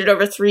 We did it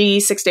over 3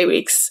 6-day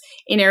weeks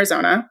in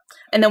Arizona.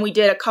 And then we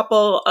did a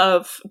couple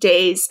of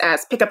days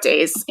as pickup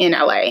days in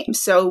LA.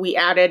 So we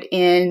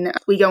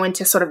go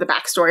into sort of the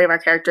backstory of our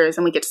characters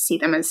and we get to see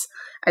them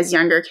as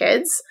younger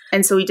kids.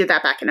 And so we did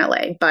that back in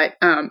LA. But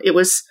it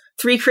was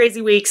 3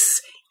 crazy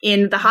weeks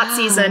in the hot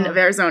season of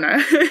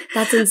Arizona.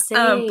 That's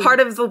insane. Part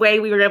of the way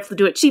we were able to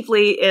do it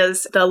cheaply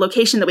is the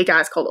location that we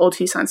got is called Old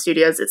Tucson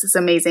Studios. It's this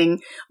amazing,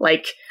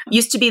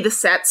 used to be the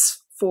sets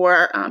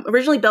for,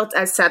 originally built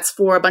as sets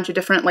for a bunch of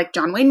different,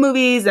 John Wayne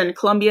movies, and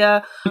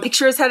Columbia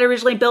Pictures had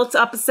originally built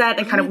up a set,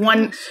 and kind of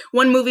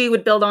one movie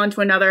would build on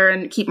to another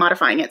and keep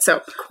modifying it.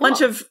 So cool.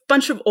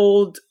 bunch of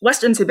old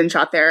Westerns had been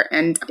shot there,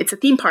 and it's a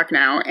theme park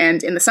now,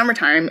 and in the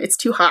summertime, it's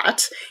too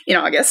hot in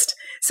August.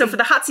 So for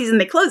the hot season,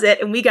 they close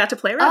it, and we got to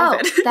play around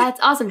with it. That's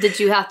awesome. Did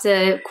you have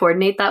to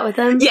coordinate that with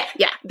them?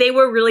 Yeah. They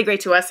were really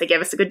great to us. They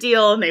gave us a good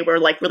deal, and they were,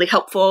 really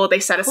helpful. They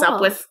set us up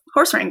with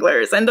horse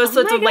wranglers and those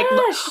sorts of,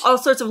 all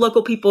sorts of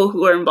local people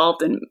who are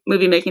involved in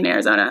movie making in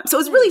Arizona. So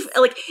it was really,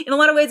 in a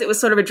lot of ways, it was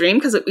sort of a dream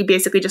because we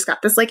basically just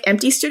got this,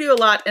 empty studio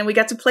lot, and we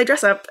got to play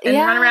dress up and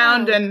run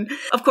around. And,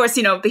 of course,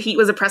 the heat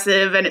was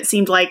oppressive, and it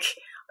seemed like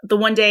the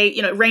one day,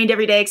 it rained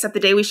every day except the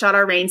day we shot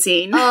our rain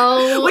scene.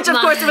 Oh, which of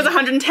course it was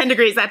 110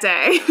 degrees that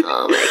day.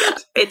 Oh my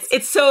God.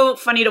 It's so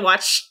funny to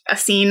watch a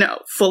scene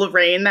full of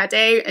rain that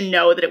day and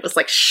know that it was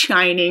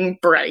shining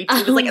bright.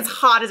 It was as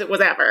hot as it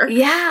was ever.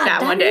 Yeah.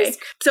 That one day.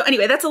 So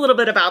anyway, that's a little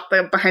bit about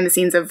the behind the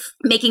scenes of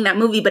making that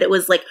movie, but it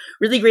was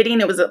really gritty,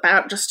 and it was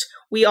about just,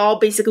 we all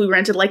basically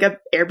rented a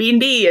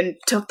Airbnb and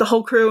took the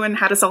whole crew and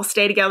had us all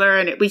stay together,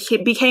 and it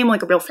became a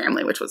real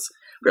family, which was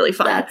really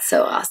fun. That's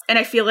so awesome. And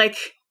I feel like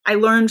I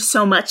learned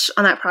so much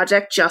on that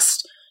project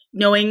just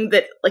knowing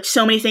that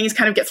so many things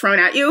kind of get thrown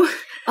at you.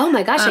 Oh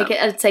my gosh,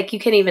 it's you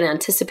can't even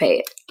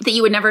anticipate. That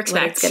you would never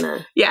expect.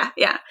 Yeah.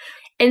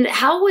 And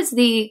how was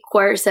the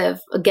course of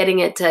getting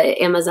it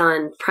to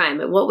Amazon Prime?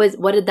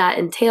 What did that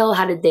entail?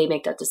 How did they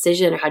make that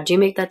decision, or how did you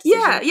make that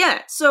decision?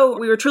 Yeah. So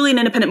we were truly an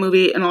independent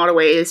movie in a lot of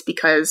ways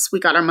because we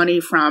got our money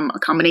from a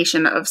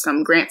combination of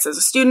some grants as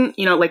a student.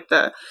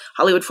 The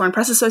Hollywood Foreign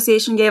Press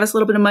Association gave us a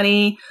little bit of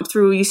money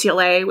through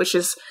UCLA,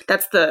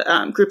 that's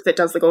the group that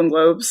does the Golden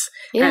Globes.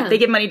 Yeah. And they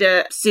give money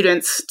to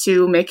students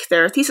to make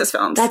their thesis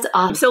films. That's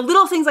awesome. So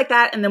little things like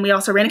that. And then we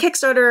also ran a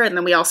Kickstarter, and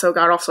then we also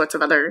got all sorts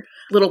of other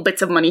little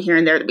bits of money here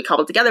and there that we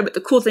cobbled together. But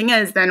the cool thing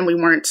is then we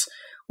weren't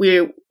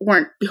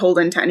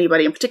beholden to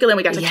anybody in particular, and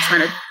we got to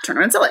kind of turn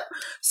around and sell it.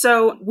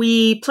 So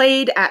we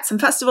played at some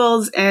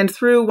festivals, and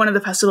through one of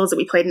the festivals that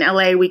we played in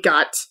LA, we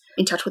got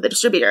in touch with a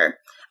distributor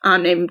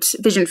named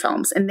Vision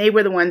Films, and they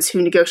were the ones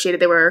who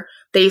negotiated.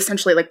 They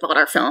essentially bought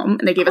our film,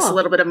 and they gave us a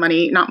little bit of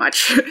money, not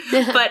much.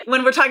 But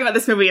when we're talking about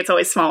this movie, it's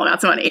always small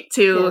amounts of money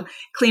to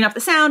clean up the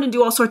sound and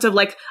do all sorts of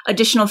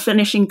additional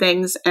finishing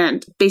things,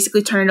 and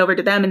basically turn it over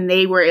to them. And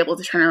they were able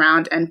to turn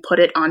around and put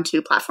it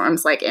onto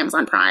platforms like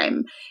Amazon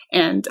Prime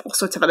and all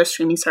sorts of other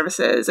streaming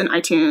services and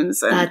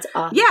iTunes. And, that's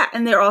awesome. Yeah.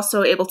 And they're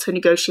also able to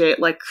negotiate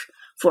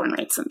foreign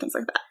rights and things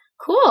like that.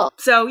 Cool.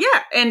 So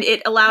yeah, and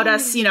it allowed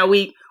us,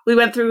 we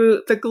went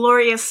through the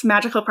glorious,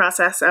 magical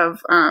process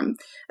of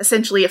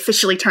essentially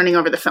officially turning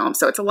over the film.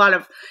 So it's a lot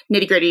of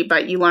nitty gritty,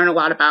 but you learn a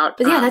lot about.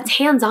 But yeah, that's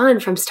hands-on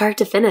from start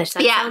to finish.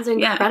 That Yeah, sounds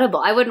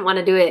incredible. I wouldn't want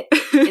to do it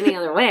any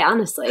other way,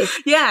 honestly.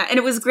 Yeah, and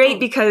it was great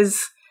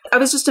because I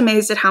was just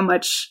amazed at how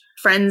much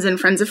friends and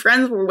friends of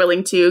friends were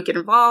willing to get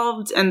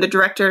involved, and the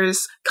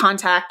director's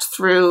contact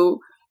through,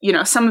 you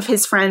know, some of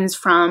his friends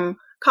from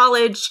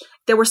college.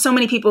 There were so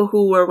many people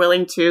who were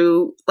willing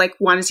to, like,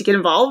 wanted to get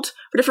involved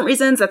for different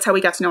reasons. That's how we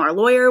got to know our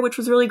lawyer, which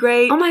was really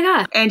great. Oh my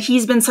God. And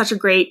he's been such a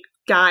great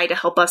guy to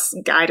help us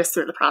guide us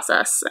through the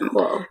process and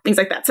things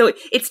like that. So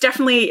it's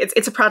definitely,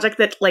 it's a project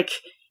that, like,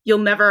 you'll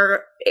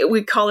never,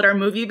 we call it our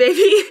movie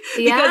baby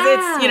because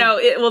it's, you know,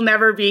 it will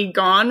never be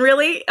gone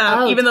really.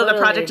 Even though the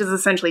project is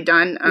essentially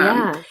done.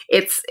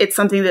 It's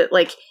something that,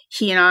 like,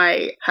 he and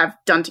I have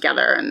done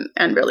together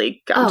and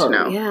really gotten to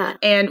know. Yeah.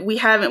 And we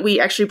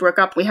actually broke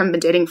up. We haven't been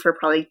dating for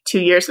probably 2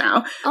 years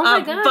now. Oh my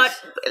gosh.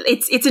 But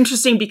it's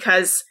interesting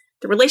because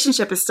the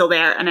relationship is still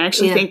there. And I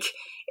actually think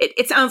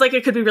it sounds like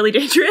it could be really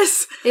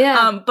dangerous.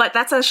 Yeah. But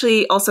that's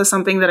actually also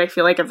something that I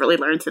feel like I've really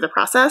learned through the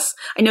process.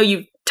 I know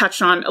you've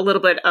touched on a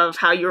little bit of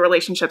how your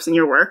relationships and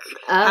your work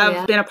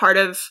have been a part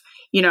of,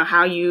 you know,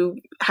 how you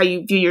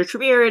view your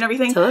career and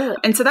everything. Totally.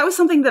 And so that was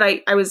something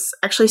that I was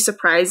actually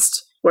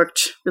surprised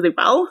worked really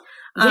well.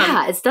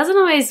 It doesn't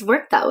always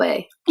work that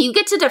way. You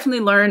get to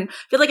definitely learn. I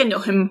feel like I know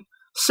him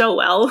so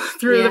well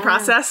through the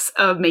process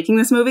of making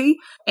this movie,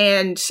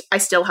 and I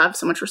still have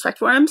so much respect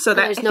for him. So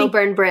that there's no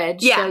burn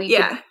bridge. Yeah, so you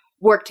could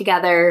work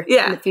together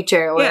in the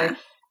future, or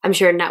I'm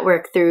sure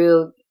network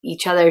through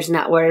each other's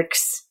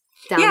networks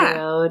down the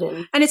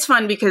road. And it's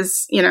fun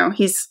because, you know,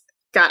 he's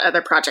got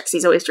other projects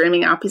he's always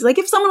dreaming up. He's like,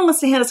 if someone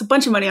wants to hand us a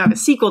bunch of money on a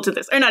sequel to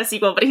this, or not a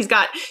sequel, but he's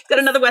got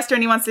another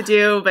Western he wants to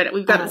do, but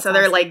we've got this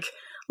other like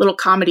little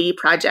comedy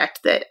project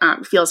that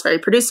feels very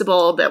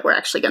producible that we're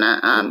actually going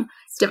to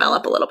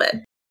develop a little bit.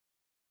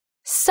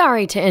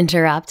 Sorry to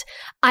interrupt.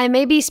 I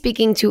may be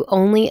speaking to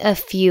only a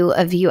few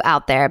of you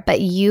out there, but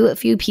a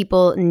few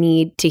people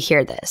need to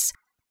hear this.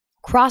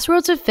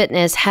 Crossroads of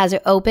Fitness has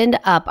opened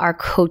up our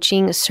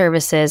coaching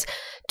services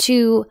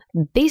to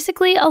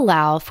basically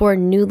allow for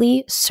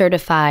newly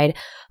certified,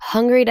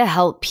 hungry to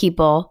help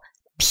people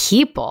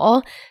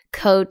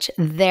coach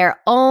their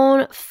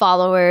own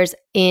followers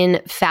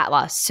in fat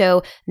loss.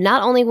 So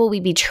not only will we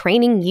be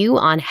training you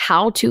on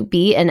how to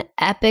be an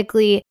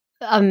epically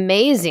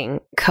amazing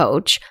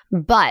coach,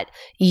 but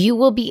you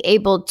will be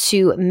able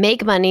to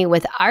make money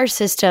with our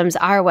systems,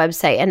 our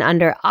website, and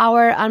under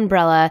our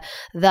umbrella,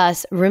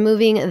 thus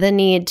removing the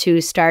need to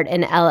start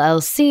an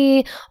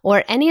LLC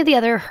or any of the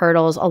other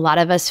hurdles a lot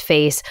of us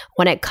face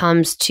when it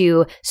comes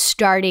to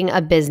starting a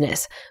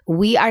business.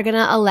 We are going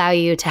to allow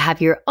you to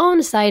have your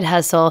own side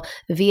hustle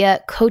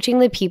via coaching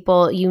the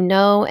people you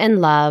know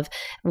and love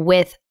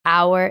with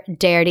our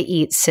Dare to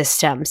Eat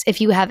systems.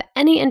 If you have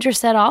any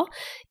interest at all,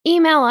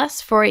 email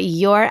us for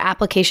your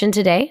application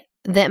today.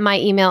 My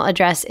email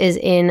address is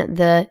in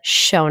the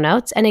show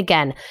notes. And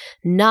again,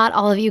 not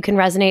all of you can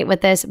resonate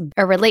with this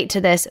or relate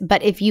to this,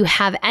 but if you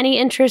have any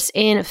interest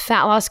in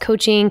fat loss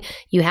coaching,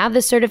 you have the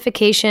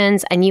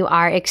certifications, and you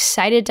are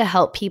excited to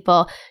help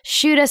people,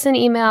 shoot us an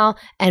email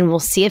and we'll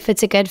see if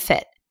it's a good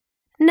fit.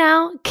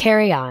 Now,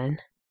 carry on.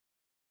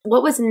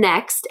 What was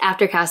next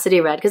after Cassidy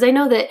Red? Because I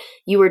know that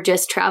you were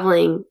just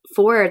traveling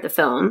for the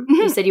film. Mm-hmm.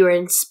 You said you were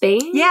in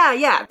Spain?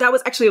 Yeah. That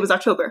was actually, it was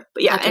October.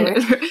 But yeah.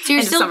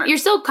 So you're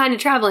still kind of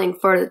traveling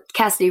for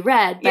Cassidy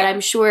Red, but I'm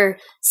sure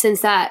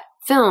since that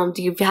film,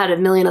 you've had a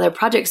million other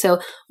projects. So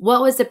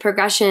what was the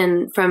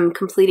progression from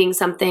completing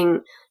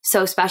something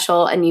so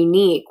special and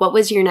unique? What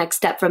was your next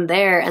step from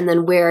there? And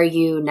then where are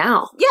you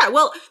now? Yeah,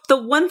 well, the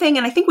one thing,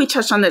 and I think we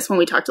touched on this when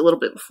we talked a little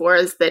bit before,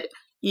 is that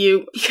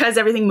because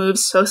everything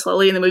moves so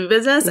slowly in the movie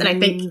business, and I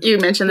think you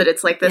mentioned that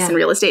it's like this in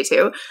real estate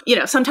too, you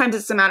know, sometimes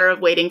it's a matter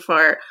of waiting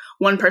for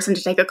one person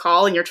to take a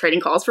call and you're trading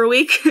calls for a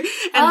week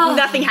and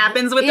nothing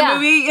happens with the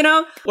movie, you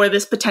know, or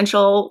this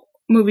potential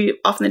movie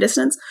off in the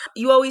distance.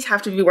 You always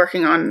have to be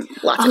working on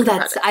lots of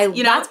projects.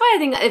 That's why I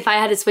think if I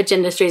had to switch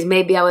industries,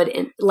 maybe I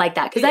would like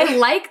that, because I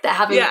like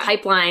having a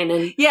pipeline.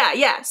 And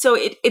so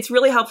it's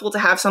really helpful to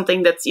have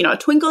something that's, you know, a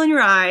twinkle in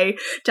your eye,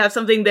 to have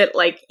something that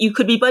like you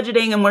could be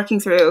budgeting and working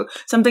through,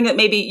 something that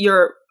maybe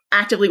you're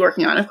actively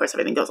working on. Of course,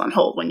 everything goes on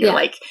hold when you're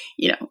like,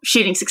 you know,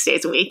 shooting 6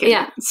 days a week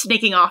and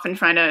sneaking off and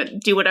trying to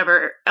do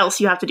whatever else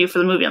you have to do for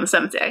the movie on the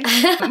 7th day.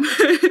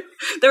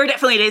 There were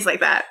definitely days like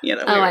that, you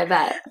know. I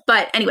bet.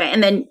 But anyway,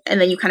 and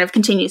then you kind of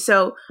continue.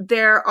 So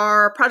there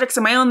are projects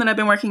of my own that I've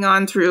been working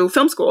on through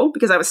film school,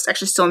 because I was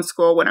actually still in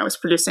school when I was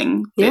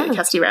producing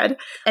Cassidy Red.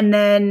 And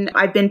then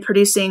I've been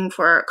producing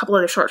for a couple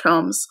of the short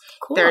films.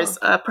 Cool. There's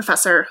a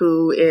professor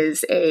who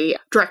is a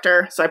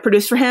director, so I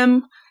produce for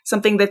him.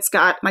 something that's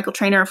got Michael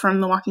Traynor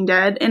from The Walking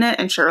Dead in it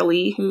and Cheryl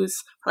Lee, who's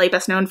probably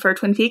best known for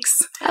Twin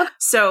Peaks. Oh.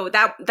 So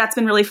that's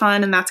been really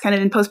fun, and that's kind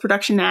of in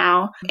post-production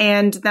now.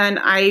 And then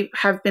I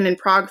have been in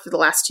Prague for the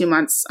last 2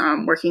 months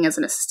working as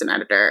an assistant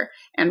editor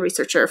and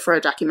researcher for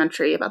a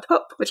documentary about the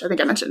Pope, which I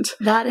think I mentioned.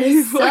 That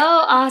is so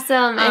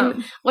awesome.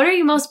 And what are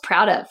you most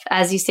proud of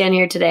as you stand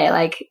here today?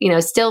 Like, you know,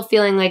 still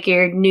feeling like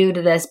you're new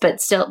to this, but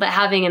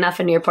having enough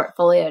in your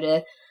portfolio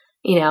to,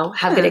 you know,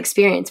 have good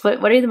experience.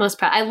 What are you the most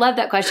proud? I love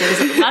that question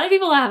because a lot of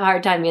people have a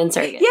hard time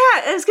answering it.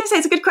 Yeah, I was going to say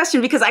it's a good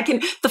question because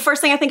the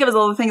first thing I think of is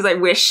all the things I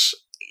wish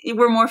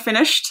were more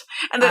finished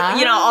and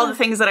you know, all the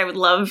things that I would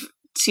love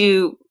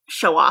to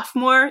show off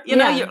more. You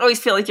know, you always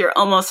feel like you're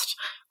almost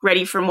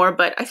ready for more,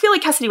 but I feel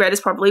like Cassidy Red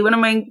is probably one of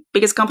my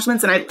biggest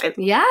accomplishments, and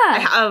I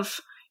have,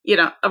 you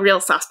know, a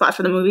real soft spot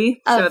for the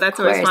movie, so that's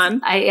always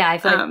fun. I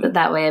feel like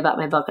that way about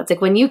my book. It's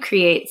like when you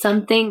create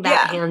something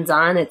that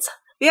hands-on, it's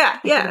I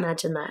can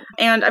imagine that.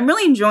 And I'm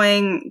really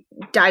enjoying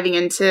diving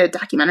into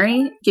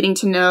documentary, getting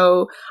to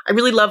know, I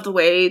really love the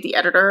way the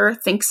editor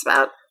thinks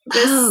about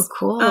this. Oh,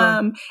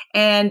 cool.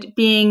 And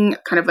being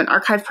kind of an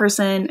archive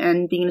person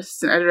and being an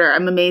assistant editor,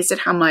 I'm amazed at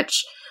how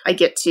much I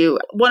get to,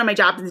 one of my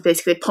jobs is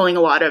basically pulling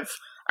a lot of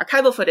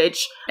archival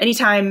footage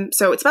anytime.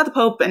 So it's about the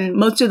Pope, and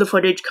most of the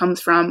footage comes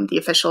from the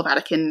official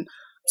Vatican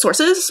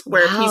sources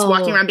where he's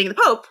walking around being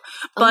the Pope.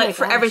 But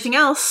for everything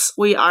else,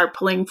 we are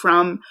pulling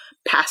from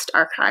past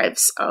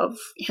archives of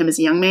him as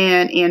a young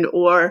man, and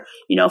or,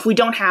 you know, if we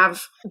don't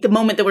have the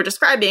moment that we're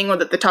describing or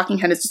that the talking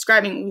head is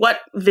describing,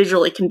 what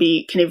visually can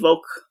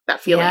evoke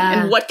that feeling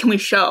and what can we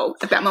show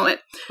at that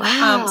moment.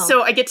 Wow.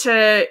 So I get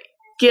to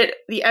get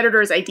the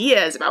editor's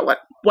ideas about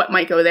what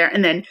might go there,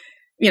 and then,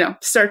 you know,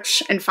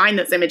 search and find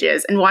those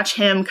images and watch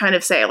him kind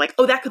of say like,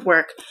 oh, that could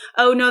work.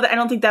 Oh, no, I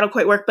don't think that'll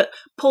quite work, but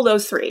pull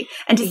those three.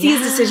 And to see his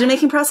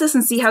decision-making process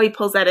and see how he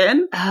pulls that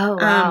in. Oh,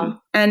 wow.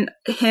 And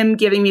him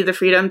giving me the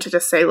freedom to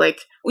just say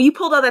like, well, you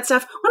pulled all that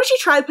stuff. Why don't you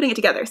try putting it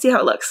together? See how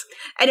it looks.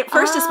 And at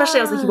first, especially,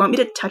 I was like, you want me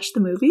to touch the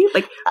movie?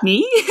 Like,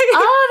 me?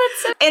 Oh,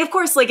 that's so... And of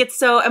course, like,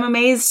 I'm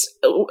amazed.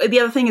 The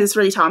other thing this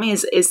really taught me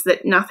is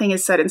that nothing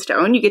is set in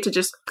stone. You get to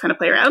just kind of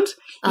play around.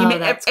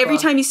 Every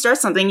time you start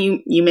something,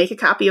 you make a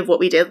copy of what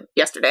we did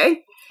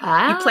yesterday.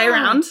 You play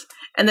around,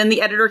 and then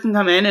the editor can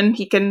come in and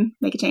he can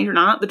make a change or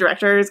not. The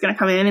director is going to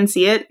come in and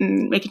see it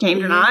and make a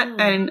change or not.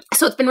 And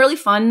so it's been really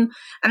fun,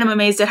 and I'm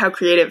amazed at how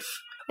creative.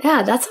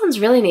 Yeah, that sounds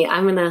really neat.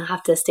 I'm going to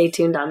have to stay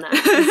tuned on that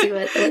to see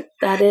what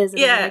that is,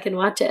 and then I can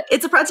watch it.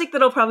 It's a project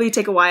that'll probably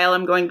take a while.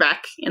 I'm going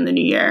back in the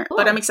new year,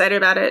 but I'm excited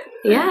about it.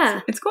 Yeah.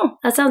 It's cool.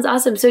 That sounds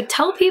awesome. So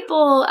tell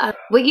people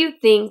what you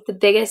think the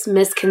biggest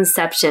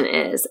misconception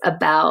is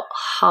about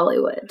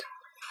Hollywood.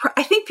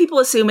 I think people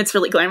assume it's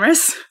really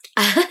glamorous.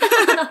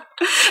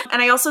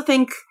 And I also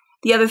think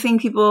the other thing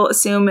people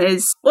assume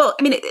is, well,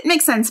 I mean, it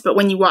makes sense, but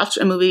when you watch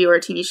a movie or a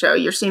TV show,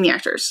 you're seeing the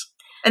actors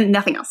and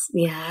nothing else.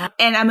 Yeah.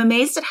 And I'm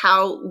amazed at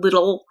how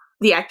little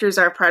the actors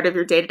are a part of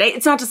your day-to-day.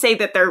 It's not to say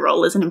that their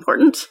role isn't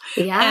important.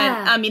 Yeah.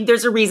 And I mean,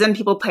 there's a reason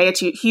people pay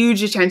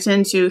huge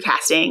attention to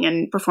casting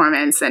and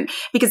performance, and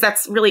because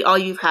that's really all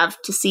you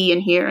have to see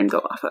and hear and go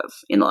off of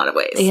in a lot of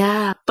ways.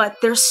 Yeah. But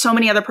there's so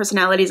many other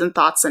personalities and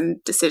thoughts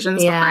and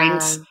decisions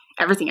behind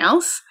everything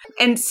else.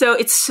 And so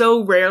it's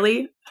so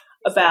rarely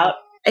about,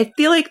 I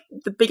feel like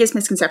the biggest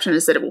misconception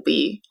is that it will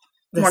be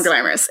more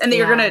glamorous and that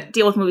you're going to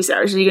deal with movie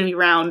stars, or you're going to be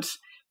around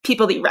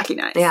people that you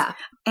recognize. Yeah.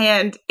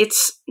 And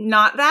it's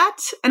not that.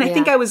 And I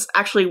think I was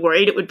actually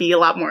worried it would be a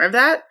lot more of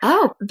that.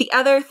 Oh. The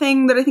other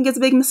thing that I think is a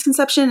big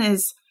misconception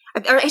is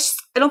I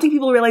don't think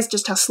people realize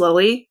just how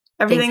slowly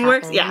everything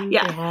works.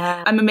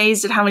 Yeah. I'm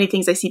amazed at how many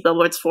things I see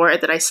billboards for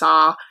it that I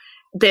saw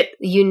that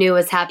you knew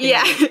was happening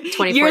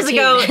 2014. Years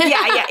ago.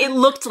 It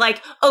looked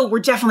like, oh, we're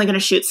definitely going to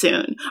shoot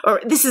soon,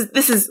 or this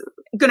is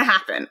going to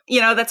happen.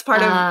 You know, that's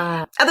part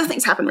of other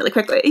things happen really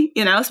quickly,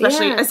 you know,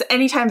 especially as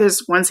anytime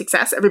there's one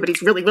success,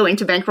 everybody's really willing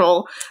to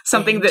bankroll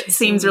something that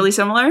seems really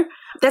similar.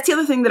 That's the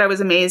other thing that I was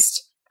amazed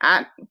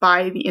at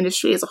by the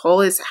industry as a whole,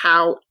 is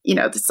how, you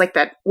know, it's like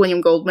that William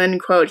Goldman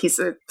quote. He's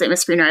a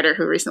famous screenwriter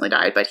who recently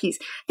died, but I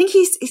think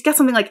he's got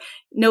something like,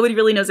 nobody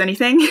really knows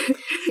anything.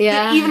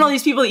 Yeah. Even all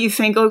these people that you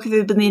think, oh,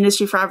 they've been in the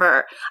industry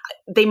forever,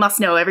 they must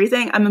know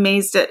everything. I'm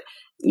amazed at,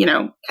 you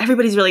know,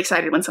 everybody's really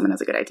excited when someone has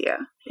a good idea.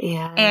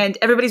 Yeah. And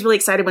everybody's really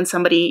excited when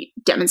somebody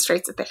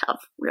demonstrates that they have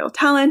real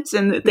talent,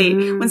 and that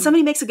when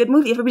somebody makes a good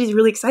movie, everybody's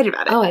really excited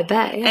about it. Oh, I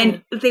bet. Yeah.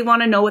 And they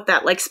want to know what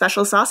that like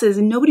special sauce is,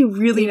 and nobody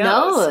really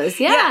knows.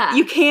 Yeah.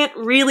 You can't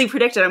really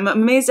predict it. I'm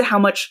amazed at how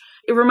much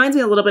it reminds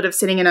me a little bit of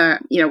sitting in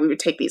we would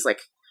take these like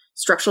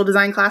structural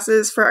design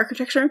classes for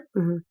architecture.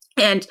 Mm-hmm.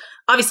 And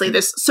obviously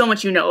there's so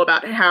much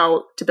about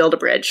how to build a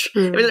bridge.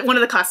 Mm-hmm. One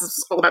of the classes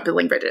was all about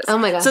building bridges. Oh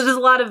my gosh. So there's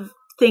a lot of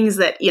things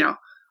that,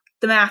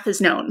 the math is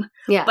known.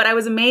 Yeah. But I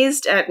was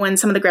amazed at when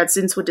some of the grad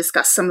students would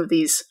discuss some of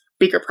these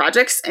bigger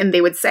projects, and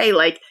they would say,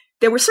 like,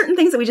 there were certain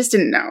things that we just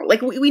didn't know.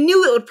 Like, we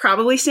knew it would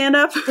probably stand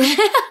up,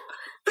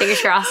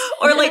 Fingers crossed.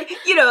 Or like,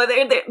 you know,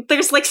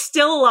 there's like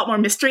still a lot more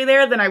mystery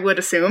there than I would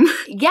assume.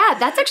 Yeah,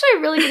 that's actually a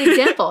really good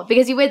example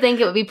because you would think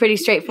it would be pretty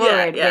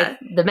straightforward with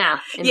the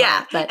math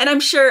involved. But. And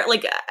I'm sure,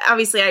 like,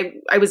 obviously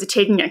I was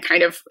taking a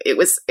kind of, it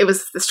was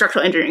the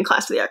structural engineering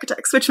class for the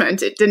architects, which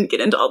meant it didn't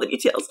get into all the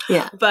details.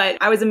 Yeah. But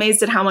I was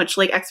amazed at how much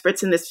like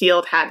experts in this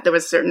field there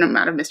was a certain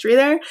amount of mystery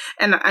there.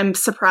 And I'm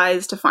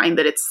surprised to find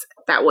that it's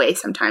that way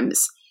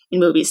sometimes in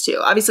movies too.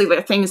 Obviously there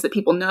are things that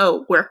people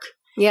know work.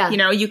 Yeah. You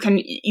know,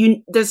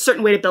 there's a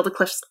certain way to build a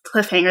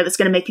cliffhanger that's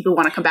going to make people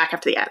want to come back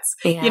after the ads.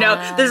 Yeah. You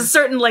know, there's a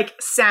certain like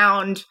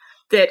sound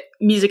that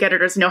music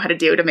editors know how to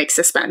do to make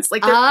suspense.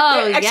 Like, there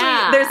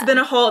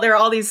are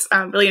all these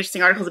really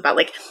interesting articles about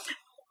like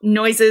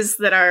noises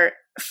that are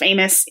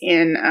famous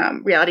in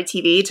reality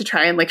TV to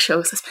try and like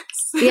show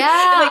suspense.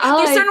 Yeah.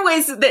 There's certain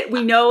ways that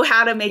we know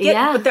how to make it,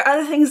 but there are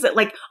other things that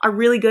like are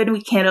really good and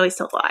we can't always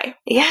tell why.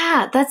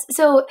 Yeah. That's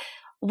so.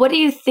 What do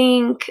you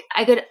think?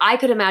 I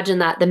could imagine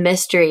that the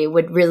mystery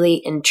would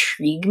really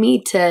intrigue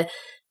me to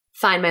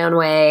find my own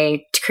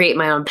way, to create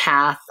my own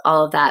path,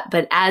 all of that.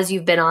 But as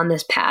you've been on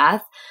this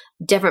path,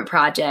 different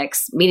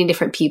projects, meeting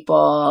different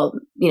people,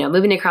 you know,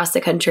 moving across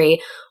the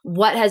country,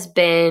 what has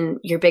been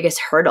your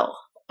biggest hurdle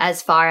as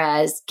far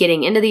as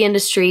getting into the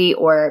industry,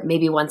 or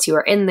maybe once you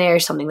were in there,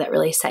 something that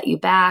really set you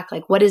back?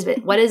 Like, what is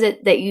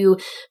it that you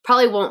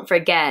probably won't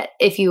forget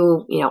if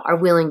you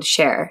are willing to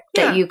share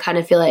that you kind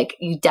of feel like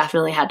you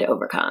definitely had to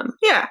overcome?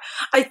 Yeah.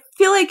 I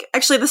feel like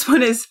actually this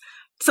one is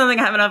something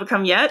I haven't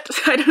overcome yet.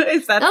 I don't know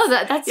if that's... No,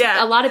 that's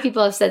a lot of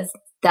people have said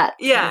that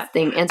kind of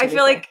thing. I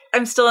feel like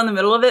I'm still in the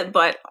middle of it,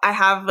 but I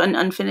have an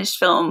unfinished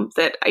film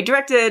that I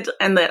directed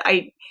and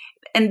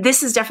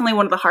this is definitely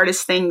one of the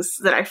hardest things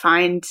that I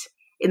find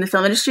in the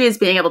film industry, is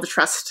being able to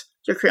trust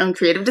your own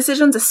creative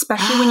decisions,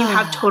 especially when you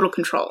have total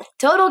control.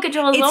 Total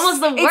control is almost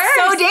the worst.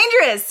 It's so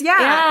dangerous.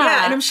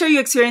 Yeah. And I'm sure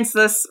you experienced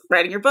this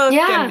writing your book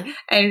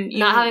and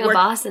not having a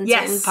boss in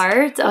certain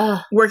parts.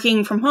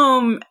 Working from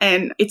home.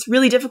 And it's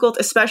really difficult,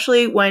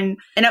 especially when,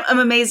 and I'm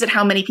amazed at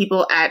how many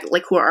people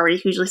who are already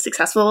hugely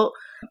successful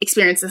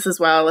experience this as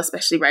well,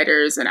 especially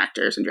writers and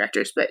actors and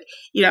directors. But,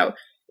 you know,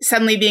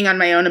 suddenly being on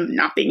my own and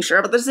not being sure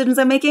about the decisions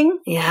I'm making.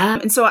 Yeah.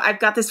 And so I've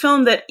got this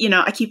film that,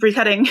 I keep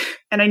recutting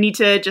and I need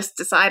to just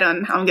decide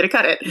on how I'm going to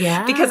cut it.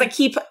 Yeah. Because I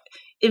keep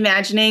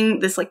imagining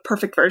this like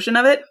perfect version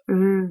of it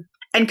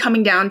and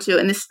coming down to,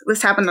 and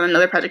this happened on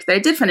another project that I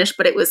did finish,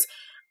 but it was,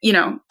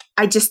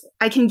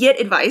 I can get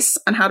advice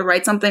on how to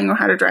write something or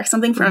how to direct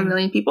something from a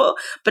million people,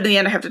 but in the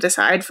end I have to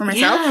decide for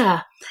myself.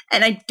 Yeah.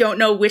 And I don't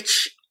know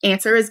which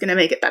answer is going to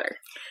make it better.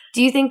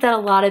 Do you think that a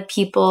lot of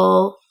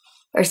people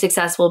or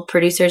successful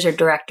producers or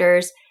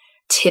directors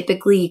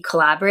typically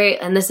collaborate?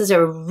 And this is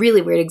a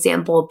really weird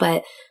example,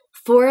 but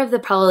 4 of the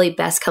probably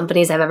best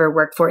companies I've ever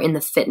worked for in the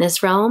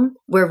fitness realm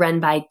were run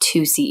by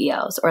 2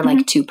 CEOs or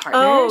like 2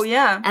 partners. Oh,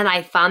 yeah. And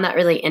I found that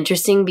really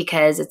interesting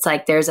because it's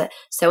like there's a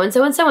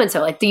so-and-so and so-and-so.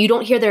 Like you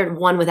don't hear they're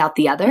one without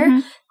the other.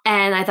 Mm-hmm.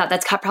 And I thought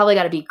that's probably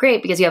got to be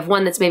great because you have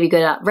one that's maybe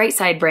good at right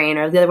side brain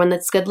or the other one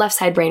that's good left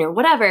side brain or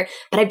whatever.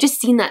 But I've just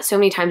seen that so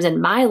many times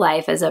in my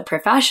life as a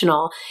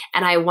professional.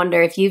 And I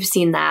wonder if you've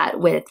seen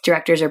that with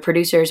directors or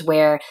producers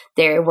where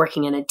they're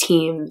working in a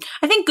team.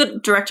 I think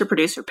good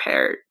director-producer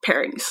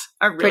pairings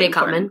are really pretty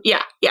important. Common.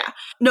 Yeah.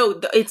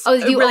 No, it's you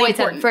really always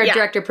important. have for a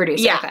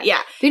director-producer. Yeah, okay. yeah.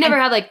 But you never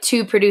have like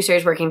 2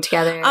 producers working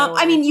together.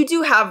 I mean, you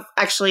do have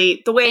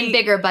actually the way... In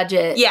bigger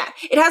budget. Yeah.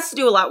 It has to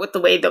do a lot with the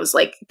way those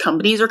like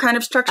companies are kind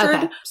of structured.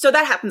 Okay. So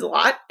that happens a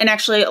lot. And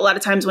actually, a lot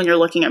of times when you're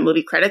looking at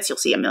movie credits, you'll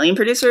see a million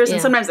producers.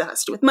 And sometimes that has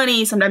to do with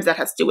money. Sometimes that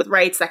has to do with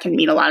rights. That can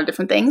mean a lot of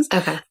different things.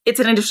 Okay. It's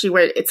an industry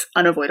where it's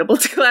unavoidable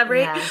to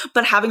collaborate. Yeah.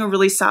 But having a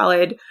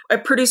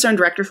producer and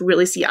director who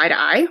really see eye to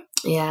eye.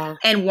 Yeah.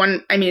 And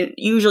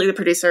usually the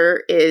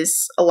producer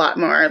is a lot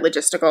more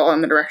logistical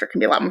and the director can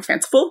be a lot more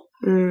fanciful.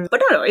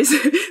 But not always.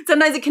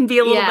 Sometimes it can be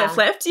a little bit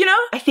flipped,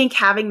 I think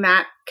having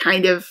that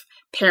kind of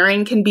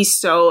pairing can be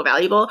so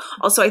valuable.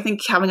 Also, I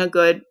think having a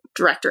good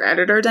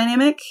director-editor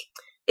dynamic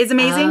is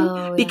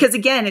amazing because,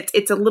 again,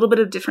 it's a little bit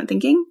of different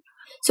thinking.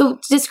 So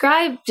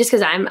describe, just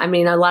because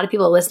a lot of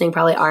people listening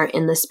probably aren't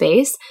in the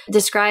space,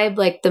 describe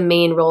like the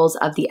main roles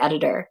of the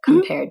editor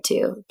compared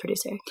to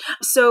producer.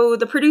 So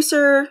the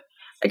producer,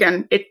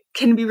 again, it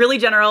can be really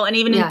general, and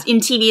even in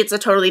TV, it's a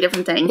totally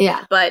different thing.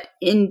 Yeah. But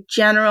in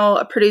general,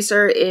 a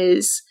producer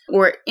is,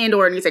 or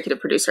an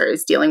executive producer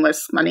is dealing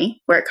with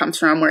money, where it comes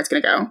from, where it's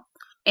going to go.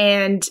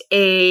 And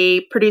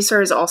a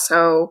producer is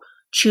also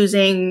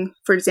choosing,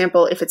 for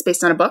example, if it's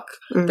based on a book,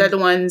 they're the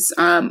ones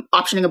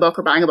optioning a book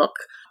or buying a book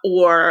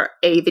or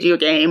a video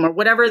game or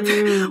whatever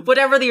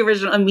the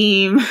original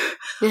meme,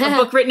 a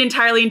book written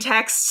entirely in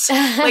text.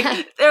 Like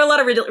there are a lot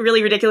of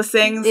really ridiculous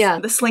things.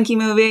 Yeah. The Slinky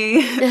movie.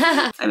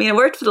 It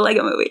worked for the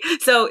Lego movie.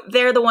 So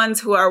they're the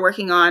ones who are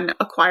working on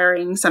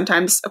acquiring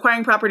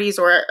properties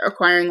or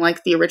acquiring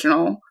like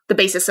the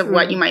basis of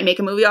what you might make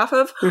a movie off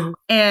of.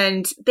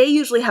 And they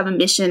usually have a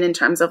mission in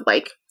terms of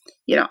like,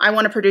 I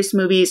want to produce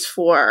movies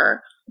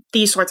for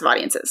these sorts of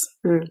audiences.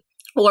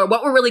 Or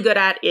what we're really good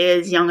at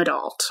is young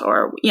adult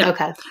or,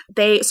 Okay.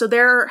 So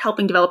they're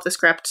helping develop the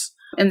script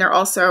And they're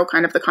also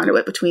kind of the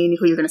conduit between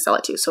who you're going to sell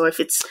it to. So if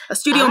it's a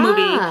studio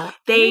movie,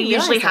 they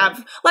usually have,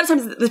 a lot of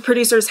times the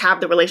producers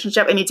have the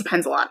relationship. I mean, it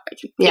depends a lot.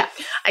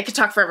 I could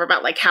talk forever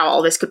about like how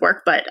all this could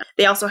work, but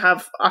they also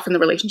have often the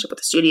relationship with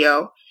the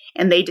studio.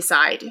 And they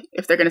decide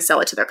if they're going to sell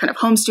it to their kind of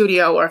home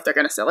studio or if they're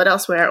going to sell it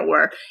elsewhere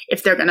or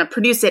if they're going to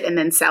produce it and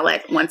then sell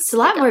it once. It's a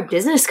lot more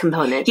business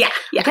component. Yeah.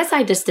 I guess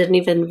I just didn't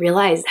even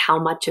realize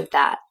how much of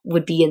that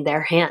would be in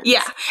their hands.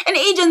 Yeah. And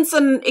agents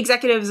and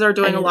executives are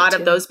doing a lot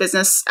of those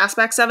business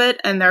aspects of it.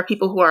 And there are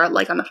people who are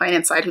like on the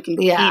finance side who can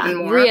be even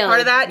more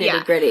part of that.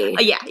 Gritty.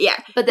 Yeah.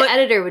 But the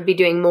editor would be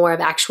doing more of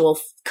actual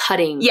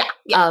cutting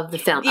of the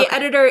film. The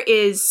editor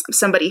is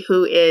somebody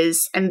who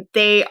is, and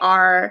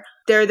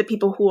they're the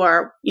people who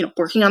are,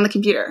 working on the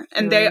computer.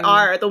 And they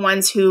are the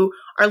ones who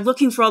are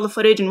looking for all the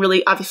footage and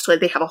really, obviously,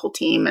 they have a whole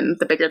team. And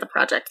the bigger the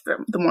project,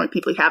 the more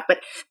people you have. But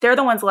they're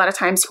the ones a lot of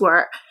times who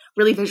are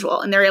really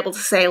visual. And they're able to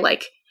say,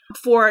 like,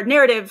 for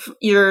narrative,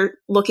 you're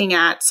looking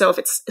at, so if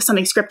it's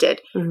something scripted,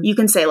 you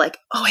can say, like,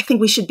 oh, I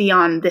think we should be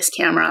on this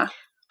camera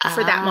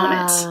for that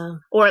moment.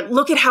 Or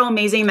look at how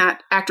amazing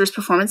that actor's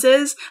performance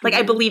is. Like,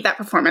 I believe that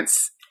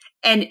performance.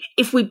 And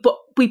if we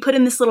put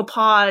in this little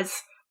pause,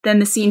 then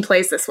the scene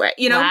plays this way,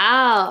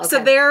 Wow. Okay.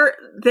 So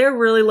they're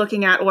really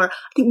looking at, or I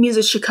think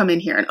music should come in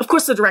here. And of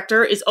course the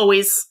director is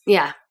always,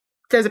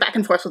 there's a back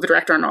and forth with the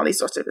director on all these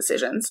sorts of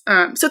decisions.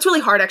 So it's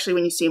really hard actually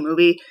when you see a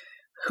movie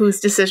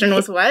whose decision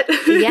was what.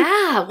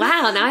 Yeah.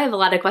 Wow. Now I have a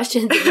lot of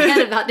questions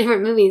about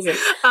different movies.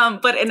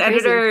 But an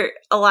editor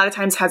a lot of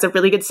times has a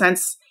really good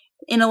sense.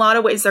 In a lot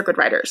of ways, they're good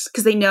writers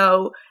because they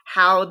know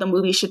how the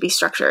movie should be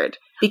structured.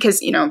 Because,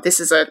 this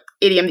is a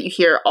idiom that you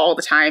hear all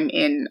the time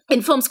in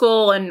film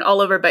school and all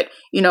over. But,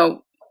 you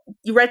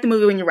write the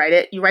movie when you write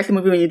it. You write the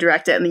movie when you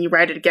direct it. And then you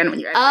write it again when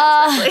you edit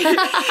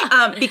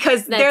it.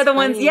 Because they're the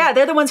ones,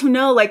 they're the ones who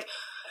know, like,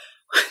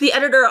 the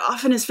editor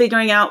often is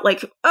figuring out,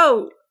 like,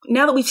 oh,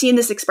 now that we've seen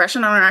this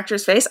expression on our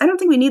actor's face, I don't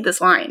think we need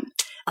this line.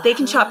 They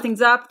can chop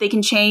things up. They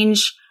can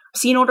change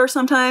scene order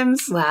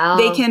sometimes. Wow.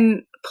 They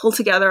can pull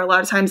together. A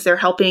lot of times they're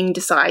helping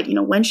decide,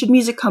 when should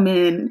music come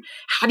in?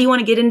 How do you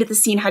want to get into the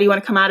scene? How do you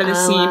want to come out of the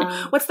scene?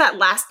 Wow. What's that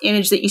last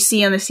image that you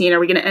see on the scene? Are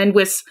we going to end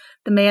with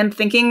the man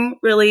thinking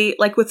really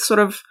like with sort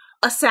of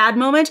a sad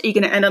moment? Are you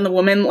going to end on the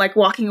woman like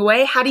walking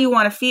away? How do you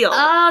want to feel?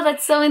 Oh,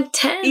 that's so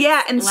intense.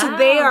 Yeah. And so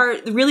they are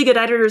really good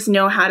editors,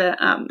 know how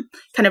to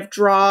kind of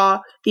draw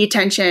the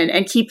attention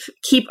and keep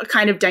a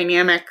kind of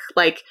dynamic,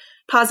 like,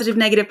 positive,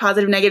 negative.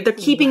 They're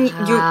keeping you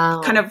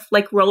kind of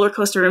like roller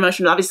coaster of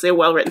emotion. Obviously, a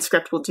well-written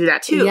script will do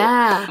that too.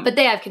 Yeah, but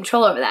they have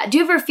control over that. Do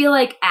you ever feel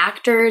like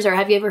actors, or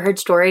have you ever heard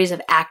stories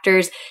of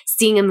actors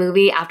seeing a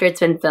movie after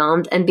it's been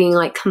filmed and being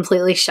like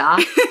completely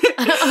shocked?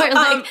 Or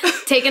like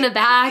taken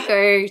aback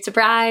or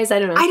surprised? I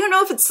don't know. I don't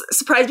know if it's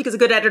surprised because a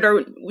good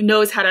editor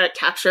knows how to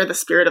capture the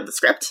spirit of the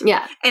script.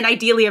 Yeah. And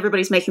ideally,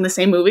 everybody's making the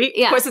same movie.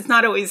 Yeah. Of course, it's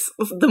not always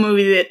the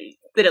movie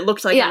that it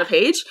looked like on the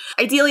page.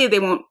 Ideally,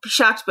 they won't be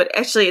shocked, but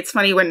actually it's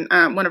funny when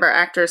one of our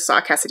actors saw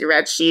Cassidy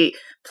Red, she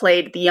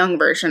played the young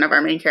version of our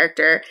main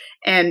character,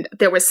 and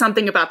there was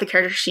something about the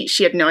character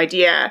she had no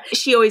idea.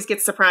 She always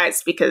gets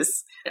surprised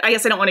because, I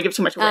guess I don't want to give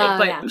too much away,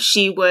 but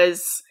she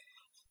was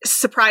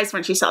surprised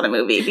when she saw the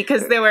movie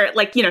because they were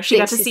like, she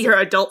got to see her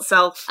adult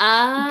self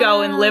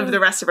go and live the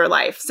rest of her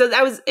life. So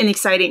that was an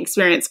exciting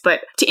experience.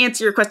 But to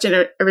answer your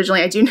question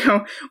originally, I do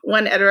know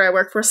one editor I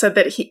work for said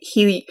that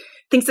he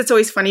thinks it's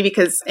always funny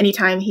because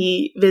anytime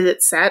he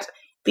visits set,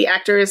 the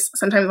actors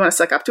sometimes want to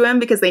suck up to him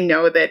because they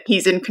know that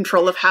he's in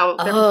control of how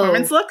their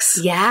performance looks.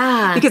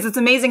 Yeah. Because it's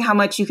amazing how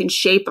much you can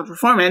shape a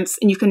performance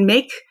and you can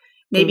make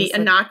maybe a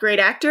not great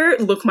actor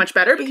look much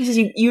better because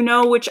you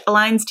know which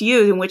lines to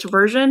use and which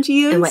version to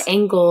use. And what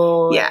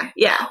angle.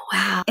 Yeah. Oh,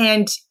 wow.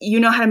 And you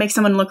know how to make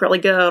someone look really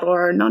good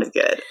or not as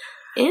good.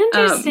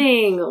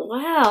 Interesting.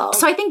 Wow.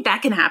 So I think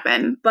that can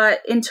happen.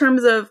 But in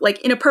terms of, like,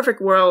 in a perfect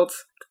world,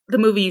 the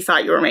movie you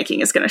thought you were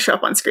making is going to show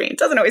up on screen. It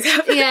doesn't always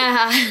happen.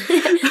 Yeah.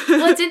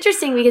 Well, it's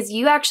interesting because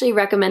you actually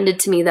recommended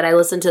to me that I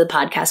listen to the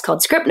podcast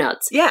called Script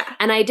Notes. Yeah.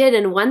 And I did.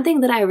 And one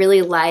thing that I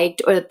really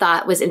liked or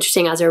thought was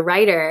interesting as a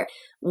writer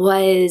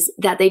was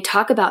that they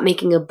talk about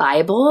making a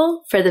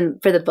Bible for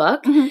the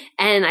book. Mm-hmm.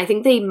 And I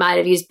think they might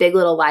have used Big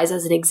Little Lies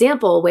as an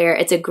example where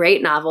it's a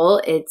great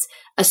novel. It's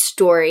a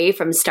story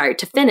from start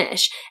to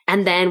finish.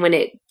 And then when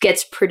it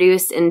gets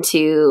produced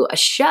into a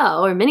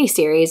show or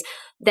miniseries,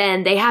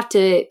 then they want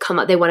to come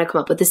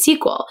up with a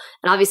sequel.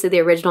 And obviously the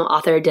original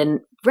author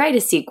didn't write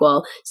a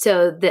sequel.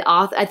 So the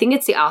author, I think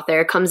it's the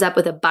author, comes up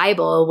with a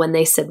Bible when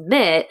they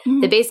submit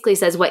that basically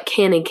says what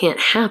can and can't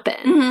happen.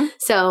 Mm-hmm.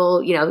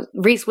 So,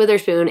 Reese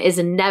Witherspoon is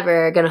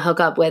never going to hook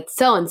up with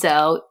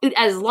so-and-so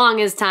as long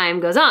as time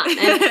goes on.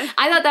 And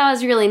I thought that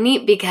was really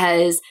neat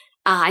because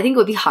I think it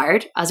would be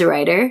hard as a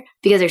writer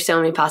because there's so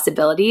many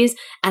possibilities.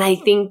 And I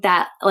think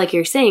that, like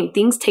you're saying,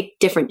 things take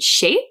different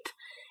shape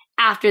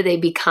after they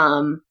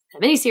become a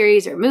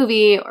miniseries or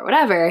movie or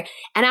whatever.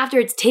 And after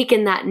it's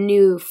taken that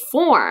new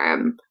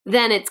form,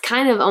 then it's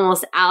kind of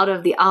almost out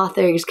of the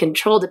author's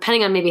control,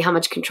 depending on maybe how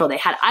much control they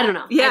had. I don't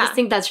know. Yeah. I just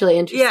think that's really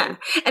interesting.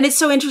 Yeah. And it's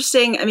so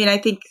interesting. I mean, I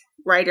think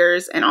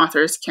writers and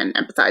authors can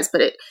empathize,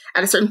 but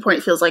at a certain point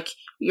it feels like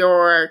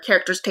your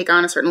characters take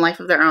on a certain life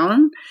of their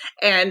own,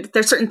 and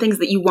there's certain things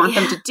that you want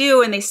them to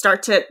do, and they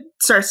starts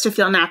to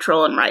feel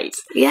natural and right.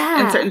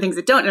 Yeah. And certain things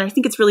that don't. And I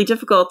think it's really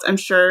difficult, I'm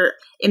sure,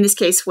 in this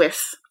case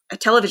with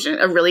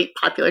a really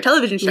popular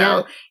television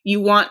show, you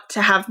want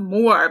to have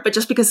more, but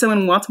just because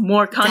someone wants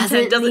more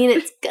content doesn't mean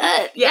it's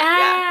good.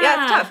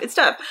 Yeah, it's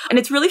tough. And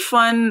it's really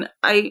fun.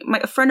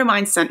 A friend of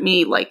mine sent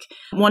me like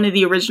one of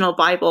the original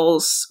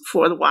Bibles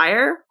for The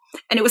Wire.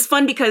 And it was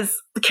fun because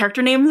the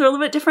character names are a little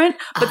bit different,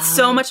 but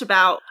so much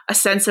about a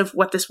sense of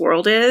what this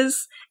world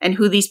is and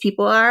who these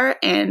people are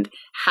and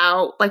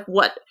how, like,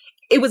 what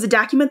it was a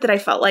document that I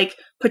felt like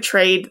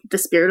portrayed the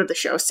spirit of the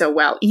show so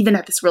well, even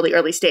at this really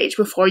early stage,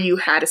 before you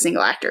had a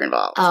single actor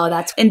involved.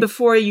 And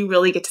before you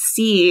really get to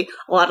see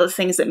a lot of the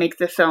things that make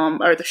the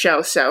film or the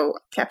show so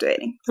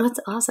captivating. That's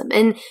awesome.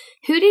 And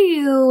who do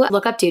you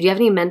look up to? Do you have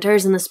any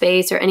mentors in the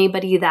space or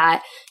anybody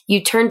that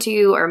you turn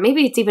to, or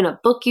maybe it's even a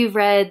book you've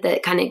read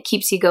that kind of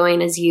keeps you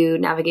going as you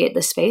navigate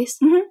the space?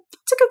 Mm-hmm.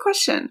 It's a good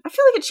question. I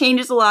feel like it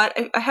changes a lot.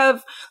 I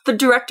have the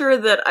director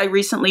that I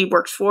recently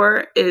worked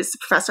for is a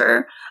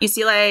professor at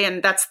UCLA,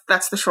 and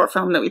that's the short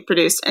film that we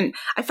produced. And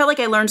I felt like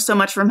I learned so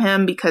much from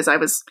him because I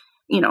was,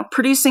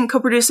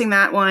 co-producing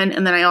that one,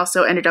 and then I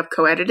also ended up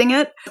co-editing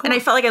it. Cool. And I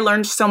felt like I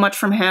learned so much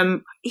from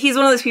him. He's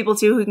one of those people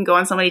too who can go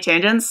on so many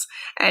tangents,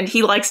 and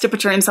he likes to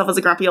portray himself as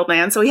a grumpy old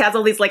man. So he has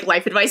all these like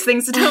life advice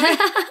things to tell me.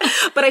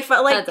 But I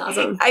felt like that's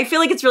awesome. I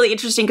feel like it's really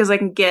interesting because I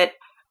can get,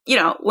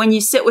 when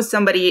you sit with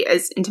somebody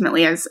as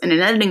intimately as in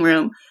an editing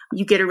room,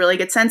 you get a really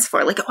good sense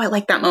for like, oh, I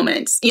like that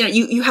moment.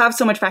 You have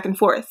so much back and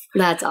forth.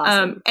 That's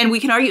awesome. And we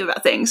can argue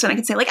about things, and I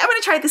can say like, I'm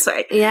going to try it this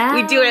way. Yeah.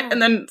 We do it, and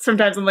then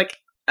sometimes I'm like,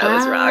 I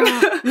was wrong.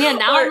 Yeah,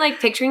 now I'm like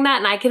picturing that,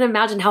 and I can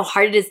imagine how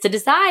hard it is to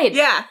decide.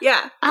 Yeah.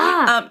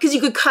 Because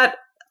you could cut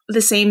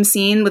the same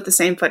scene with the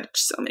same footage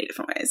so many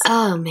different ways.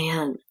 Oh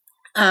man.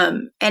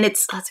 And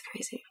that's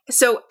crazy.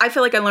 So I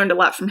feel like I learned a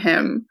lot from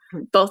him,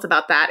 both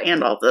about that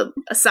and all the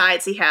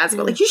asides he has.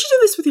 But like, you should do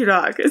this with your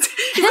dog. He's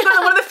like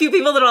one of the few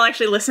people that I'll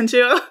actually listen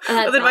to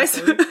with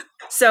advice. Awesome.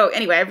 So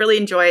anyway, I've really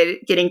enjoyed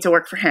getting to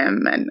work for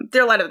him, and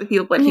there are a lot of other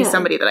people, but he's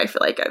somebody that I feel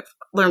like I've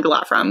learned a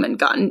lot from and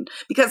gotten,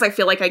 because I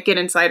feel like I get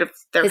inside of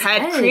their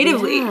head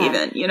creatively,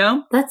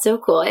 even. That's so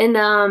cool. And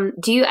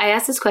I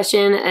ask this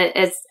question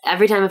as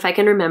every time if I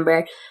can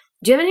remember,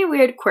 do you have any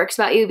weird quirks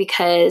about you?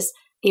 Because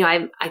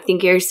I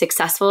think you're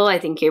successful. I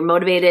think you're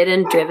motivated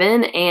and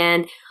driven.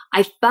 And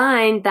I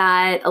find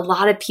that a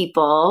lot of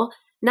people,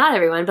 not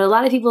everyone, but a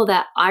lot of people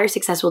that are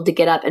successful to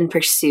get up and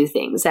pursue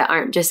things that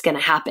aren't just going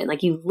to happen.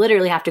 Like you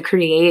literally have to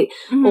create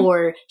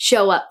or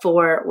show up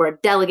for or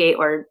delegate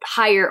or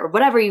hire or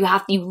whatever you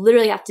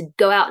literally have to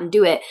go out and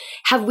do it,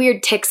 have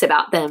weird tics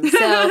about them.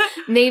 So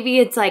maybe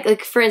it's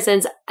like for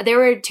instance, there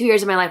were 2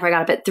 years of my life where I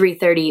got up at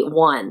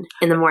 3:31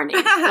 in the morning,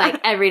 like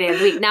every day of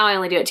the week. Now I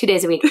only do it 2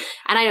 days a week.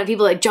 And I know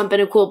people like jump in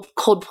a cold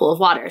pool of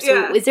water.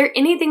 So is there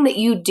anything that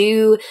you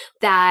do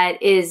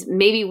that is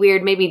maybe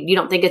weird, maybe you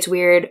don't think it's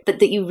weird, but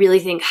that you really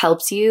think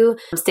helps you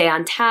stay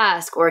on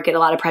task or get a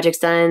lot of projects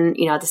done,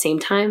 at the same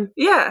time?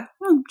 Yeah.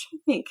 I'm trying to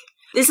think.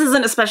 This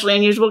isn't especially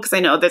unusual because I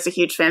know there's a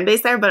huge fan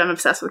base there, but I'm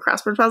obsessed with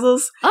crossword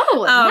puzzles.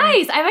 Oh,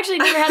 nice. I've actually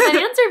never had that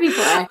answer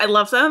before. I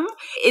love them.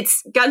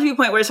 It's gotten to be a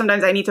point where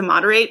sometimes I need to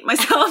moderate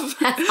myself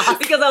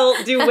because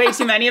I'll do way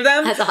too many of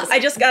them. That's awesome. I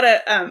just got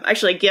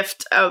a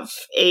gift of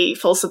a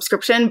full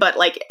subscription, but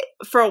like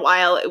for a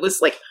while it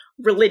was like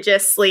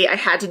religiously I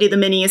had to do the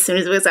mini as soon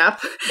as it was up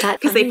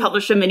because they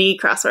publish a mini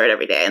crossword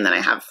every day, and then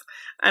I have.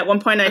 At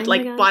one point, I'd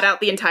bought out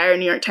the entire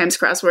New York Times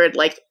crossword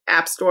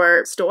app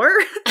store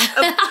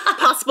of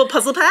possible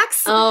puzzle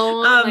packs.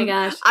 Oh my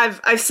gosh!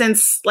 I've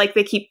since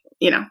they keep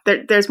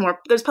there's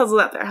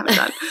puzzles out there I haven't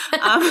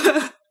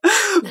done.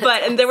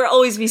 And there will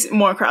always be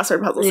more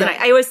crossword puzzles, and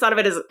I always thought of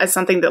it as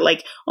something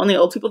that only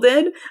old people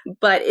did.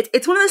 But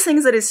it's one of those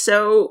things that is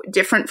so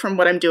different from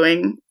what I'm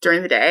doing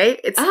during the day.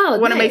 It's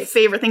one of my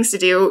favorite things to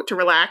do to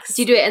relax.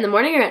 Do you do it in the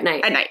morning or at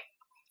night? At night.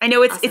 I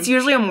know it's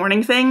usually a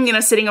morning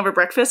thing, sitting over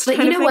breakfast. But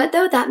you know what,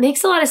 though? That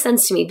makes a lot of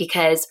sense to me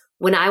because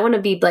when I want to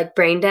be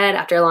brain dead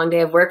after a long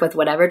day of work with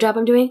whatever job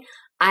I'm doing,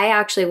 I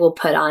actually will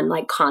put on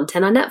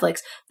content on Netflix.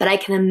 But I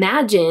can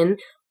imagine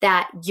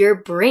that your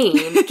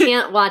brain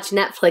can't watch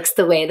Netflix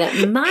the way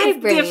that my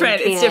brain can.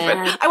 It's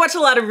different. I watch a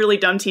lot of really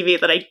dumb TV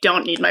that I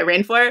don't need my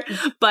brain for,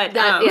 but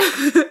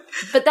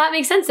but that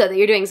makes sense though that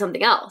you're doing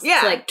something else.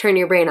 Yeah, to, turn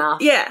your brain off.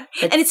 Yeah,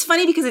 and it's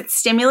funny because it's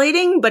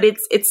stimulating, but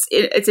it's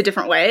a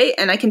different way,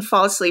 and I can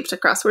fall asleep to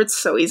crosswords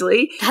so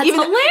easily. That's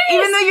hilarious.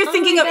 Even though you're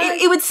thinking of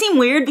it would seem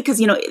weird because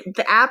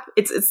the app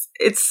it's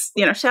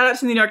shout out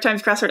to the New York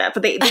Times crossword app,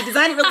 but they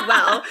designed it really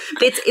well.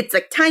 It's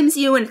times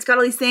you and it's got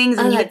all these things,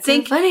 and you would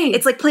think so funny.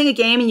 It's like playing a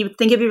game. And you would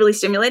think it'd be really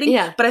stimulating.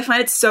 Yeah. But I find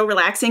it so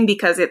relaxing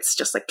because it's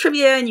just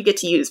trivia and you get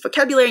to use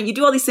vocabulary and you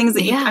do all these things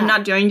that I'm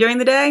not doing during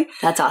the day.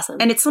 That's awesome.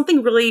 And it's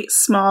something really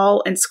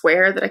small and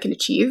square that I can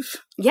achieve.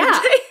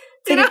 Yeah.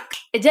 It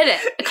did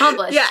it.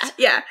 Accomplished. Yeah.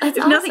 That's It's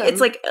awesome. nothing.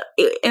 It's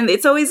and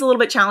it's always a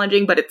little bit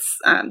challenging, but it's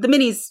the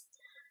minis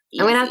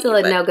I'm going to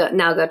have to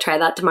now go try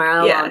that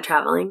tomorrow while I'm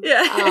traveling.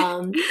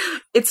 Yeah.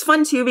 It's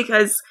fun too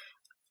because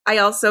I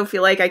also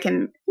feel like I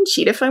can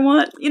cheat if I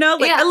want,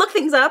 I look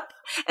things up,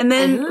 and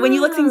then when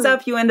you look things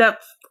up, you end up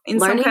in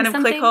learning some kind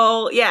of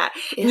clickhole. Yeah.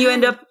 And you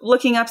end up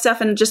looking up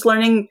stuff and just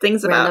learning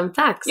things about random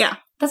facts. Yeah.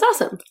 That's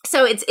awesome.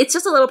 So it's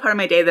just a little part of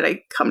my day that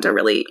I come to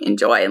really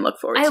enjoy and look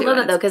forward to. I love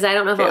it though, because I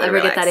don't know if I'll ever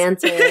get that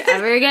answer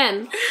ever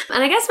again.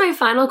 And I guess my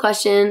final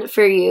question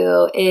for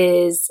you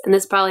is, and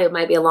this probably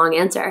might be a long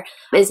answer,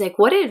 is like,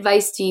 what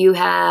advice do you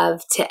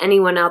have to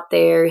anyone out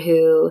there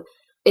who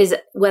is,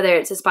 whether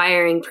it's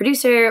aspiring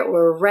producer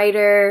or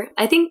writer?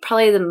 I think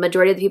probably the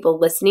majority of the people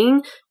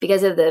listening,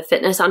 because of the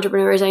fitness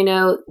entrepreneurs I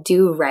know,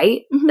 do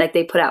write. Mm-hmm. Like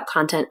they put out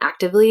content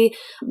actively,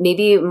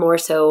 maybe more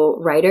so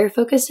writer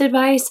focused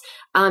advice,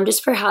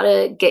 just for how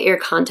to get your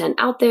content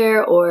out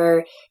there,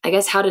 or I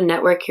guess how to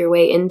network your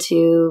way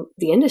into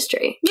the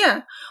industry.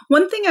 Yeah.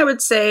 One thing I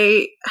would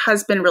say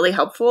has been really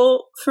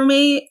helpful for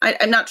me,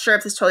 I'm not sure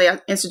if this totally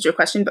answers your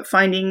question, but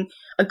finding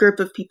a group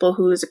of people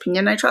whose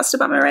opinion I trust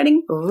about my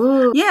writing.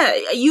 Ooh. Yeah.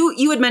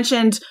 You had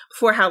mentioned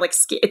before how like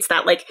it's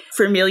that like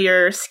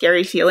familiar,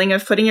 scary feeling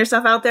of putting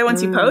yourself out there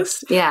once you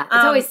post. Yeah.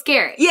 It's always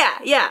scary. Yeah.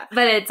 Yeah.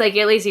 But it's like,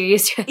 at least you're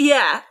used to it.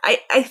 Yeah.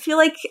 I feel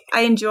like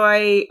I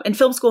enjoy, and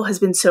film school has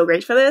been so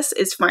great for this,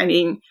 is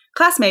finding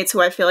classmates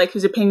who I feel like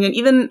whose opinion,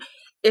 even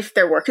if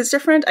their work is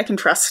different, I can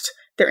trust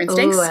their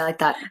instincts. Oh, I like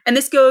that. And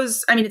this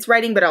goes, it's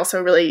writing, but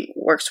also really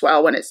works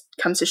well when it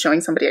comes to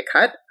showing somebody a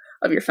cut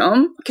of your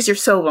film, because you're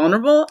so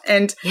vulnerable,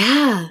 and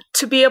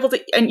to be able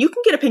to, and you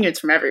can get opinions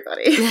from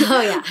everybody.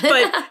 Oh yeah.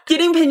 But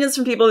getting opinions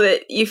from people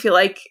that you feel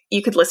like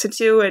you could listen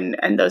to,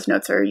 and those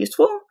notes are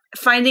useful.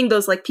 Finding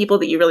those like people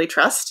that you really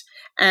trust,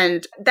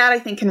 and that I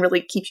think can really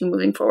keep you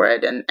moving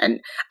forward.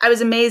 And I was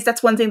amazed.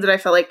 That's one thing that I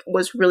felt like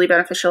was really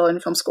beneficial in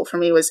film school for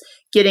me, was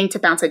getting to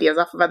bounce ideas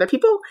off of other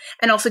people,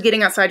 and also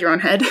getting outside your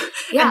own head.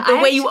 Yeah, and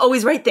the way you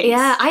always write things.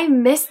 Yeah, I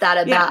miss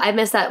that I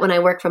miss that when I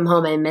work from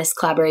home. I miss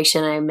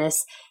collaboration. I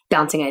miss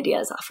bouncing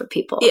ideas off of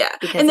people. Yeah.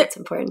 Because that's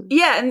important.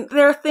 Yeah. And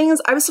there are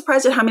things, I was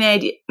surprised at how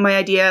many my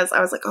ideas,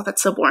 I was like, oh,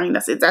 that's so boring.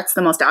 That's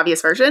the most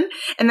obvious version.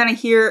 And then I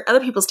hear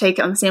other people's take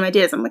on the same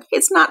ideas. I'm like,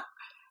 it's not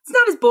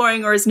as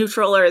boring or as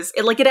neutral, or as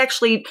it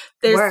actually,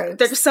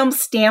 there's some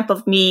stamp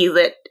of me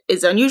that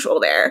is unusual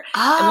there.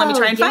 Oh, and let me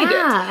try and find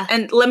it.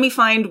 And let me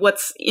find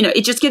what's,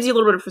 it just gives you a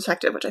little bit of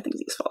perspective, which I think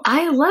is useful.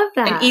 I love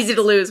that. And easy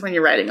to lose when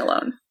you're writing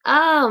alone.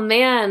 Oh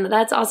man,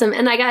 that's awesome.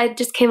 And I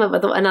just came up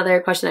with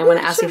another question I want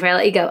to ask you before I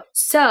let you go.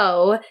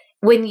 So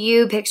when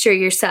you picture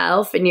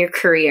yourself and your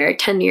career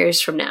 10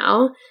 years from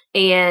now,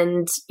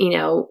 and,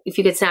 if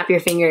you could snap your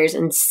fingers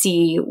and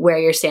see where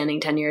you're standing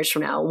 10 years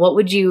from now, what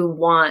would you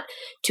want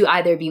to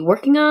either be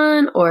working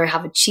on, or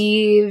have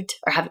achieved,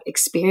 or have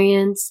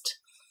experienced?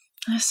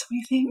 There's so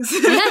many things.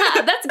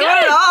 Yeah, that's good.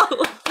 Not at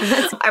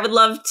all. I would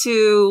love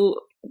to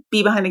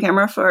be behind the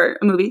camera for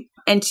a movie,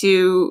 and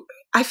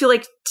I feel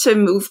like to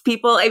move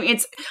people.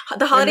 It's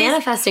the holidays. We're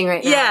manifesting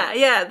right now.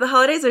 Yeah. The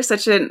holidays are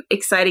such an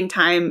exciting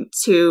time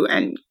too,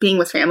 and being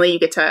with family, you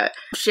get to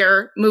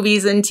share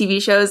movies and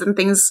TV shows and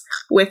things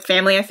with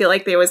family. I feel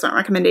like they always want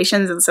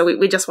recommendations, and so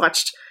we just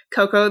watched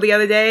Coco the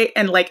other day,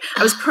 and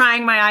I was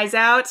crying my eyes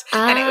out.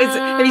 And it was.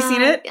 Have you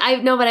seen it? I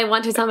know, but I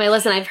want to. It's on my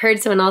list, and I've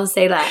heard someone else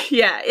say that.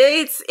 Yeah,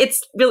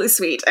 it's really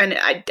sweet, and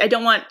I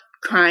don't want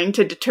crying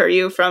to deter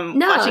you from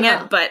watching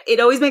it, but it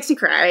always makes me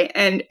cry,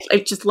 and I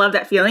just love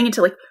that feeling.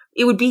 Until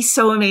it would be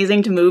so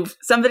amazing to move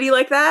somebody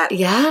like that.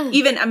 Yeah.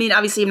 Even,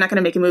 obviously I'm not going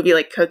to make a movie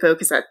like Coco,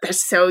 because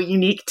that's so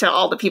unique to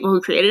all the people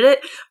who created it,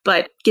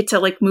 but get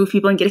to move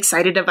people and get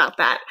excited about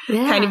that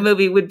kind of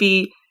movie would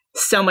be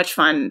so much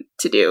fun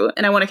to do.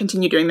 And I want to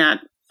continue doing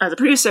that as a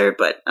producer,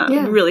 but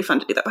it'd be really fun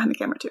to do that behind the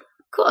camera too.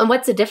 Cool. And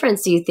what's the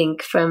difference, do you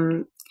think,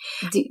 from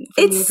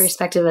your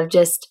perspective of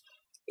just...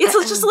 It's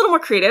just a little more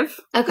creative.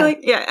 Okay.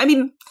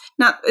 It's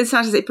not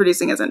to say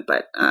producing isn't,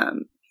 but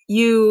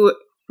you...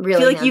 Really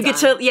feel like you get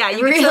to,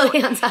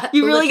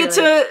 you really get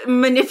to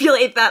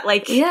manipulate that,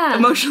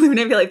 emotionally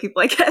manipulate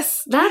people, I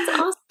guess. That's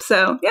awesome.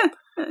 So, yeah.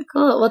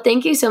 Cool. Well,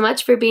 thank you so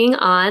much for being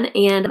on.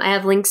 And I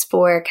have links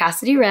for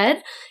Cassidy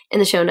Red in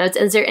the show notes.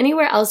 Is there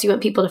anywhere else you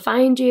want people to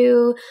find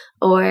you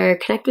or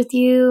connect with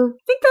you?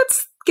 I think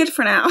that's good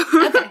for now.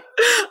 Okay.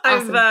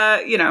 Awesome.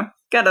 I've,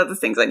 got other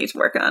things I need to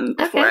work on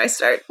before I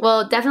start.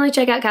 Well, definitely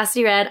check out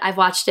Cassidy Red. I've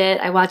watched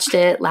it. I watched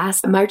it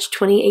last March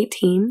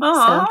 2018.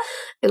 Aww. So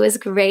it was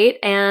great.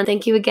 And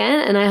thank you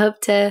again. And I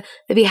hope to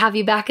maybe have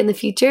you back in the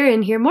future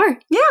and hear more.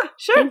 Yeah,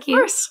 sure. Thank you.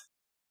 Of course.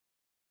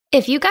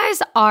 If you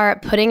guys are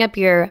putting up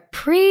your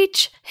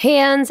preach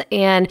hands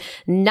and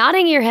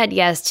nodding your head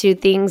yes to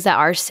things that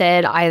are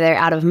said either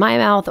out of my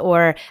mouth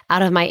or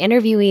out of my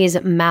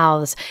interviewees'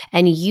 mouths,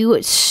 and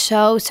you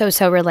so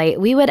relate,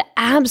 we would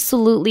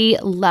absolutely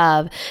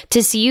love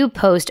to see you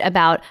post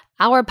about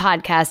our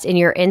podcast in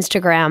your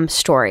Instagram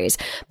stories.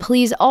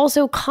 Please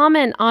also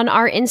comment on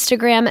our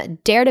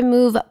Instagram Dare to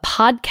Move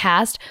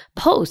podcast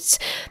posts.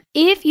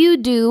 If you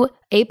do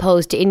a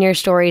post in your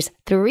stories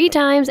 3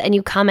 times and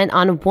you comment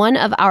on one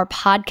of our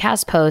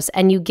podcast posts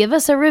and you give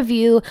us a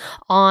review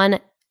on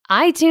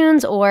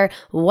iTunes or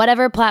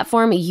whatever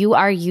platform you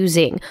are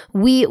using.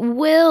 We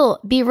will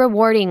be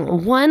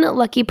rewarding one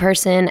lucky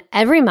person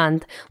every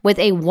month with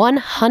a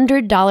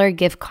 $100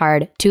 gift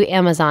card to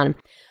Amazon.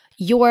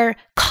 Your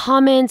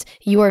comments,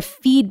 your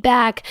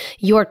feedback,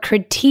 your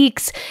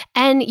critiques,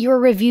 and your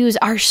reviews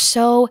are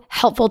so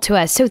helpful to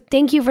us. So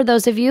thank you for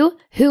those of you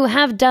who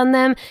have done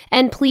them.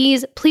 And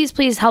please, please,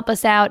 please help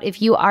us out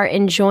if you are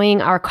enjoying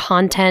our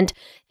content.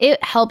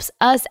 It helps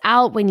us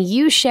out when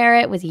you share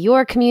it with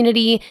your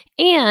community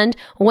and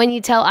when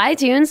you tell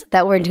iTunes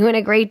that we're doing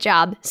a great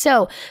job.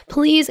 So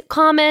please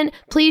comment,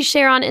 please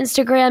share on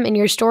Instagram in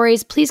your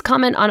stories, please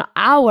comment on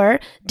our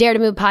Dare to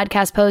Move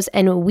podcast post,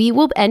 and we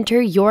will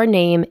enter your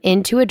name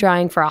into a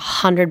drawing for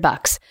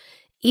 $100.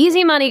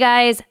 Easy money,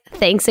 guys.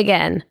 Thanks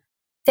again.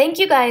 Thank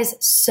you guys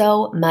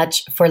so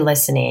much for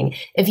listening.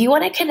 If you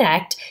want to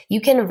connect,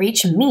 you can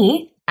reach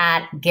me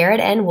at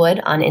Garrett N.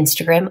 Wood on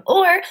Instagram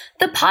or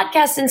the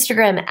podcast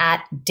Instagram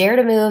at Dare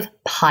to Move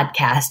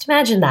Podcast.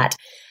 Imagine that.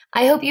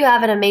 I hope you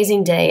have an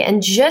amazing day.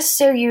 And just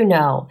so you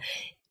know,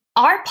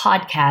 our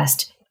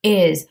podcast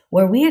is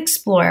where we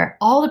explore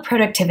all the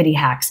productivity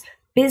hacks,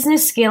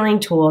 business scaling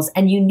tools,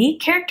 and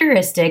unique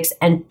characteristics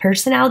and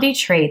personality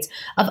traits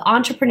of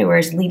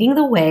entrepreneurs leading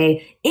the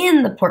way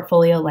in the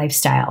portfolio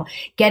lifestyle.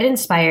 Get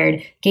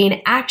inspired,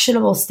 gain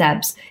actionable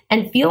steps,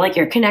 and feel like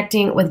you're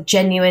connecting with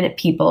genuine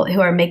people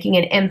who are making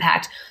an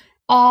impact,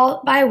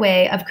 all by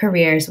way of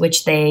careers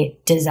which they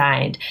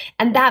designed.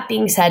 And that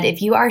being said,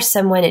 if you are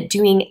someone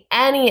doing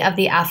any of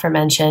the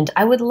aforementioned,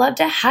 I would love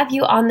to have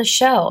you on the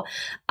show.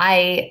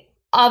 I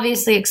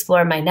obviously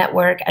explore my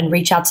network and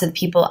reach out to the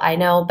people I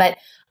know, but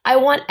I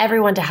want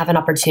everyone to have an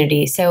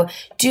opportunity. So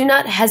do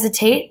not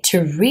hesitate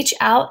to reach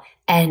out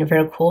and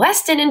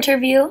request an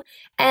interview.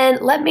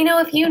 And let me know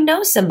if you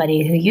know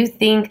somebody who you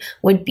think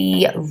would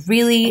be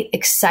really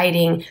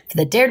exciting for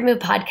the Dare to Move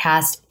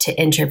podcast to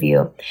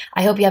interview.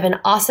 I hope you have an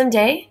awesome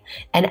day.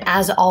 And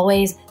as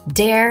always,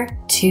 dare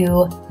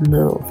to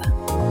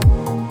move.